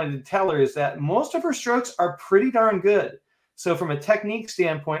thing I wanted to tell her is that most of her strokes are pretty darn good. So from a technique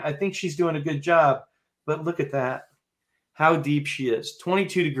standpoint, I think she's doing a good job. But look at that. How deep she is.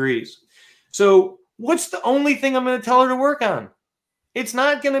 22 degrees. So what's the only thing I'm going to tell her to work on? It's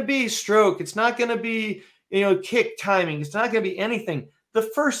not going to be stroke. It's not going to be, kick timing. It's not going to be anything. The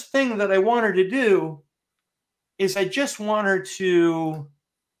first thing that I want her to do is I just want her to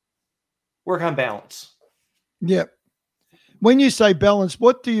work on balance. Yeah. When you say balance,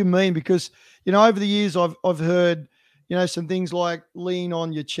 what do you mean? Because, over the years I've heard, some things like lean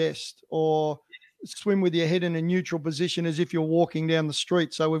on your chest or swim with your head in a neutral position as if you're walking down the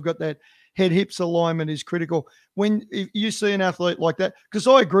street. So we've got that head hips alignment is critical. If you see an athlete like that, because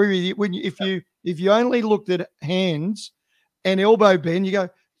I agree with you, if you only looked at hands and elbow bend, you go,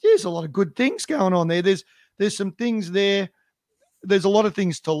 there's a lot of good things going on there. There's some things there. There's a lot of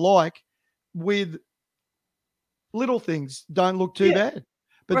things to like with little things don't look too bad.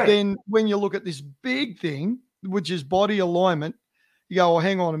 But then when you look at this big thing, which is body alignment, you go, oh,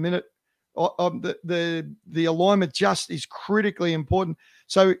 hang on a minute. The alignment just is critically important.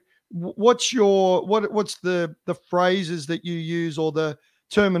 So what's the phrases that you use or the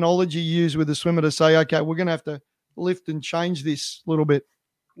terminology you use with the swimmer to say, okay, we're going to have to lift and change this a little bit?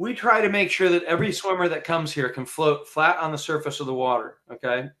 We try to make sure that every swimmer that comes here can float flat on the surface of the water,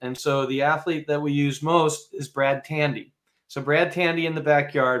 okay? And so the athlete that we use most is Brad Tandy. So Brad Tandy in the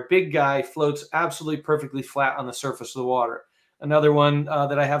backyard, big guy, floats absolutely perfectly flat on the surface of the water. Another one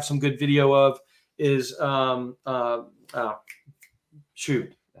that I have some good video of is,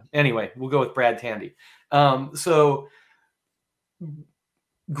 Anyway, we'll go with Brad Tandy. So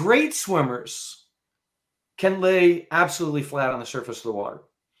great swimmers can lay absolutely flat on the surface of the water.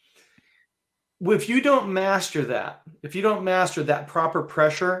 if you don't master that proper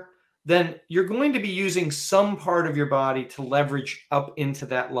pressure, then you're going to be using some part of your body to leverage up into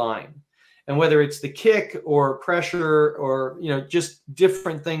that line. And whether it's the kick or pressure or, just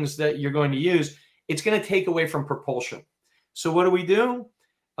different things that you're going to use, it's going to take away from propulsion. So what do?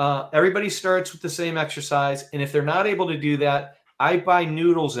 Everybody starts with the same exercise. And if they're not able to do that, I buy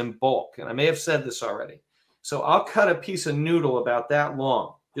noodles in bulk. And I may have said this already. So I'll cut a piece of noodle about that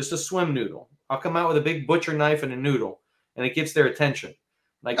long, just a swim noodle. I'll come out with a big butcher knife and a noodle, and it gets their attention.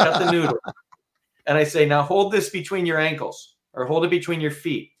 And I cut the noodle, and I say, now hold this between your ankles or hold it between your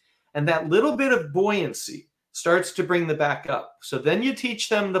feet. And that little bit of buoyancy starts to bring the back up. So then you teach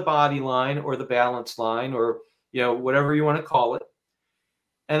them the body line or the balance line or, whatever you want to call it.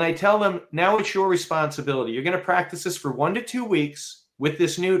 And I tell them, now it's your responsibility. You're going to practice this for 1 to 2 weeks with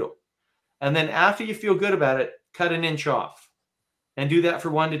this noodle. And then after you feel good about it, cut an inch off. And do that for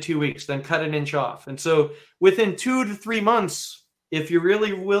 1 to 2 weeks, then cut an inch off. And so within 2 to 3 months, if you're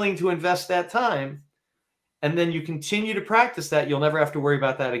really willing to invest that time, and then you continue to practice that, you'll never have to worry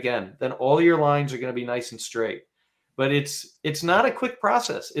about that again. Then all your lines are going to be nice and straight. But it's not a quick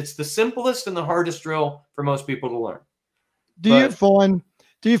process. It's the simplest and the hardest drill for most people to learn. Do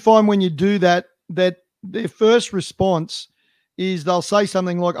you find when you do that their first response is they'll say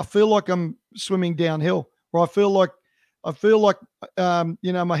something like, I feel like I'm swimming downhill, or I feel like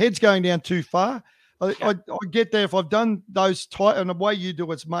my head's going down too far. I get there if I've done those tight, and the way you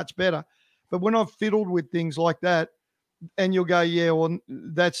do it's much better. But when I've fiddled with things like that, and you'll go, yeah, well,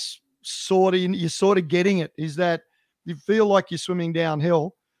 that's you're sort of getting it, is that you feel like you're swimming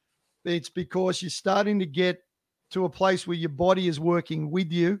downhill. It's because you're starting to get to a place where your body is working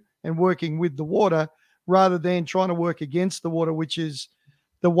with you and working with the water rather than trying to work against the water, which is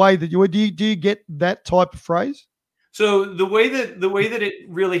the way that do you get that type of phrase? So the way that it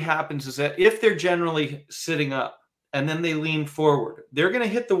really happens is that if they're generally sitting up and then they lean forward, they're going to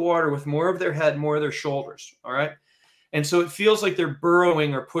hit the water with more of their head, more of their shoulders. All right. And so it feels like they're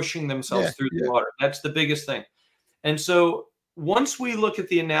burrowing or pushing themselves through the water. That's the biggest thing. And so once we look at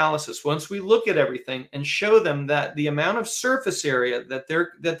the analysis, once we look at everything and show them that the amount of surface area that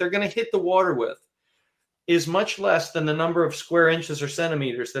they're going to hit the water with is much less than the number of square inches or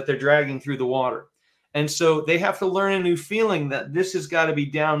centimeters that they're dragging through the water. And so they have to learn a new feeling that this has got to be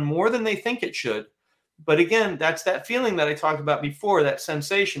down more than they think it should. But again, that's that feeling that I talked about before, that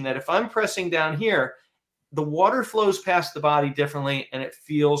sensation that if I'm pressing down here, the water flows past the body differently and it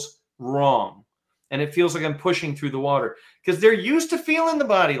feels wrong. And it feels like I'm pushing through the water because they're used to feeling the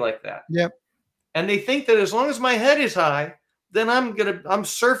body like that. Yep. And they think that as long as my head is high, then I'm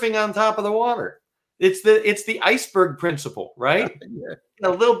surfing on top of the water. It's the iceberg principle, right? Yeah. A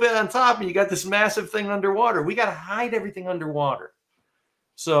little bit on top and you got this massive thing underwater. We got to hide everything underwater.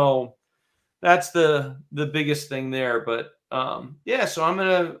 So that's the biggest thing there. But so I'm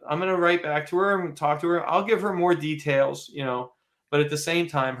gonna write back to her and talk to her. I'll give her more details, but at the same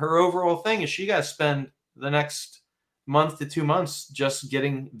time, her overall thing is she got to spend the next month to 2 months just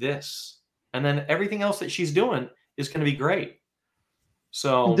getting this. And then everything else that she's doing is going to be great.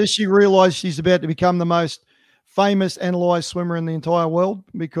 So does she realize she's about to become the most famous analyzed swimmer in the entire world?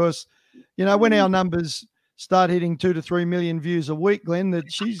 Because, when our numbers start hitting 2 to 3 million views a week, Glenn, that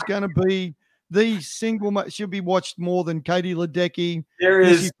she's going to be she'll be watched more than Katie Ledecky,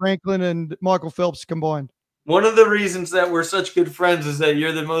 Missy Franklin, and Michael Phelps combined. One of the reasons that we're such good friends is that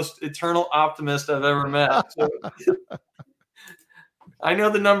you're the most eternal optimist I've ever met. So, I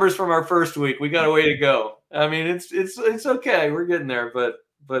know the numbers from our first week. We got a way to go. I mean, it's okay. We're getting there, but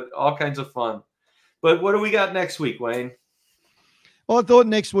all kinds of fun. But what do we got next week, Wayne? Well, I thought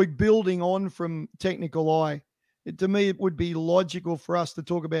next week, building on from Technical Eye, to me, it would be logical for us to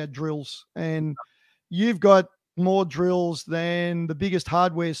talk about drills. And you've got more drills than the biggest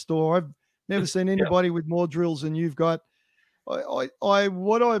hardware store. I've never seen anybody with more drills than you've got. I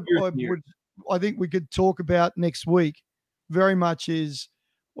think we could talk about next week very much is,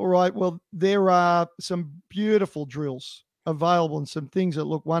 all right, well, there are some beautiful drills available and some things that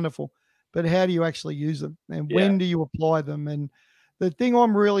look wonderful, but how do you actually use them? And when do you apply them? And the thing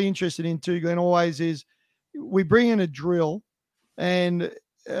I'm really interested in too, Glenn, always is we bring in a drill and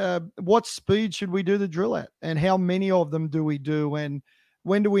what speed should we do the drill at? And how many of them do we do? And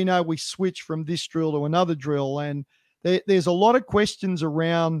when do we know we switch from this drill to another drill? And there's a lot of questions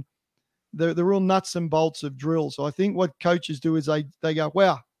around the real nuts and bolts of drills. So I think what coaches do is they go,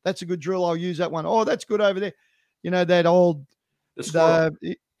 wow, that's a good drill. I'll use that one. Oh, that's good over there. That old,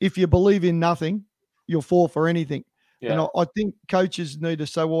 if you believe in nothing, you'll fall for anything. Yeah. And I think coaches need to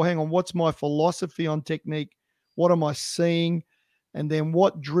say, well, hang on, what's my philosophy on technique? What am I seeing? and then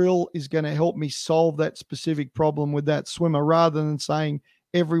what drill is going to help me solve that specific problem with that swimmer, rather than saying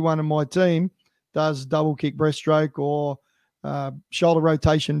everyone in my team does double kick breaststroke or shoulder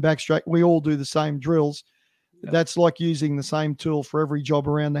rotation backstroke. We all do the same drills. Yep. That's like using the same tool for every job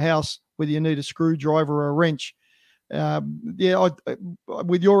around the house, whether you need a screwdriver or a wrench.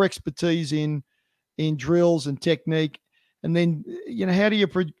 With your expertise in drills and technique, and then how do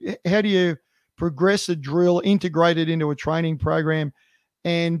you progress a drill, integrate it into a training program,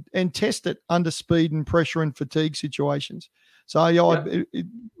 and test it under speed and pressure and fatigue situations. So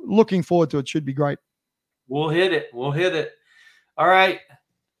looking forward to it. Should be great. We'll hit it. All right.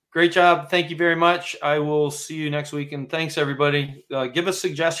 Great job. Thank you very much. I will see you next week. And thanks, everybody. Give us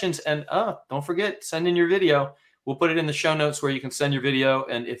suggestions. And don't forget, send in your video. We'll put it in the show notes where you can send your video.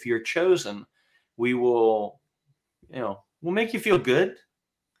 And if you're chosen, we will, we'll make you feel good.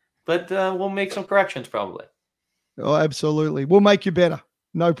 But we'll make some corrections probably. Oh, absolutely. We'll make you better.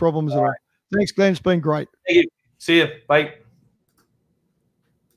 No problems at all. Thanks, Glenn. It's been great. Thank you. See you. Bye.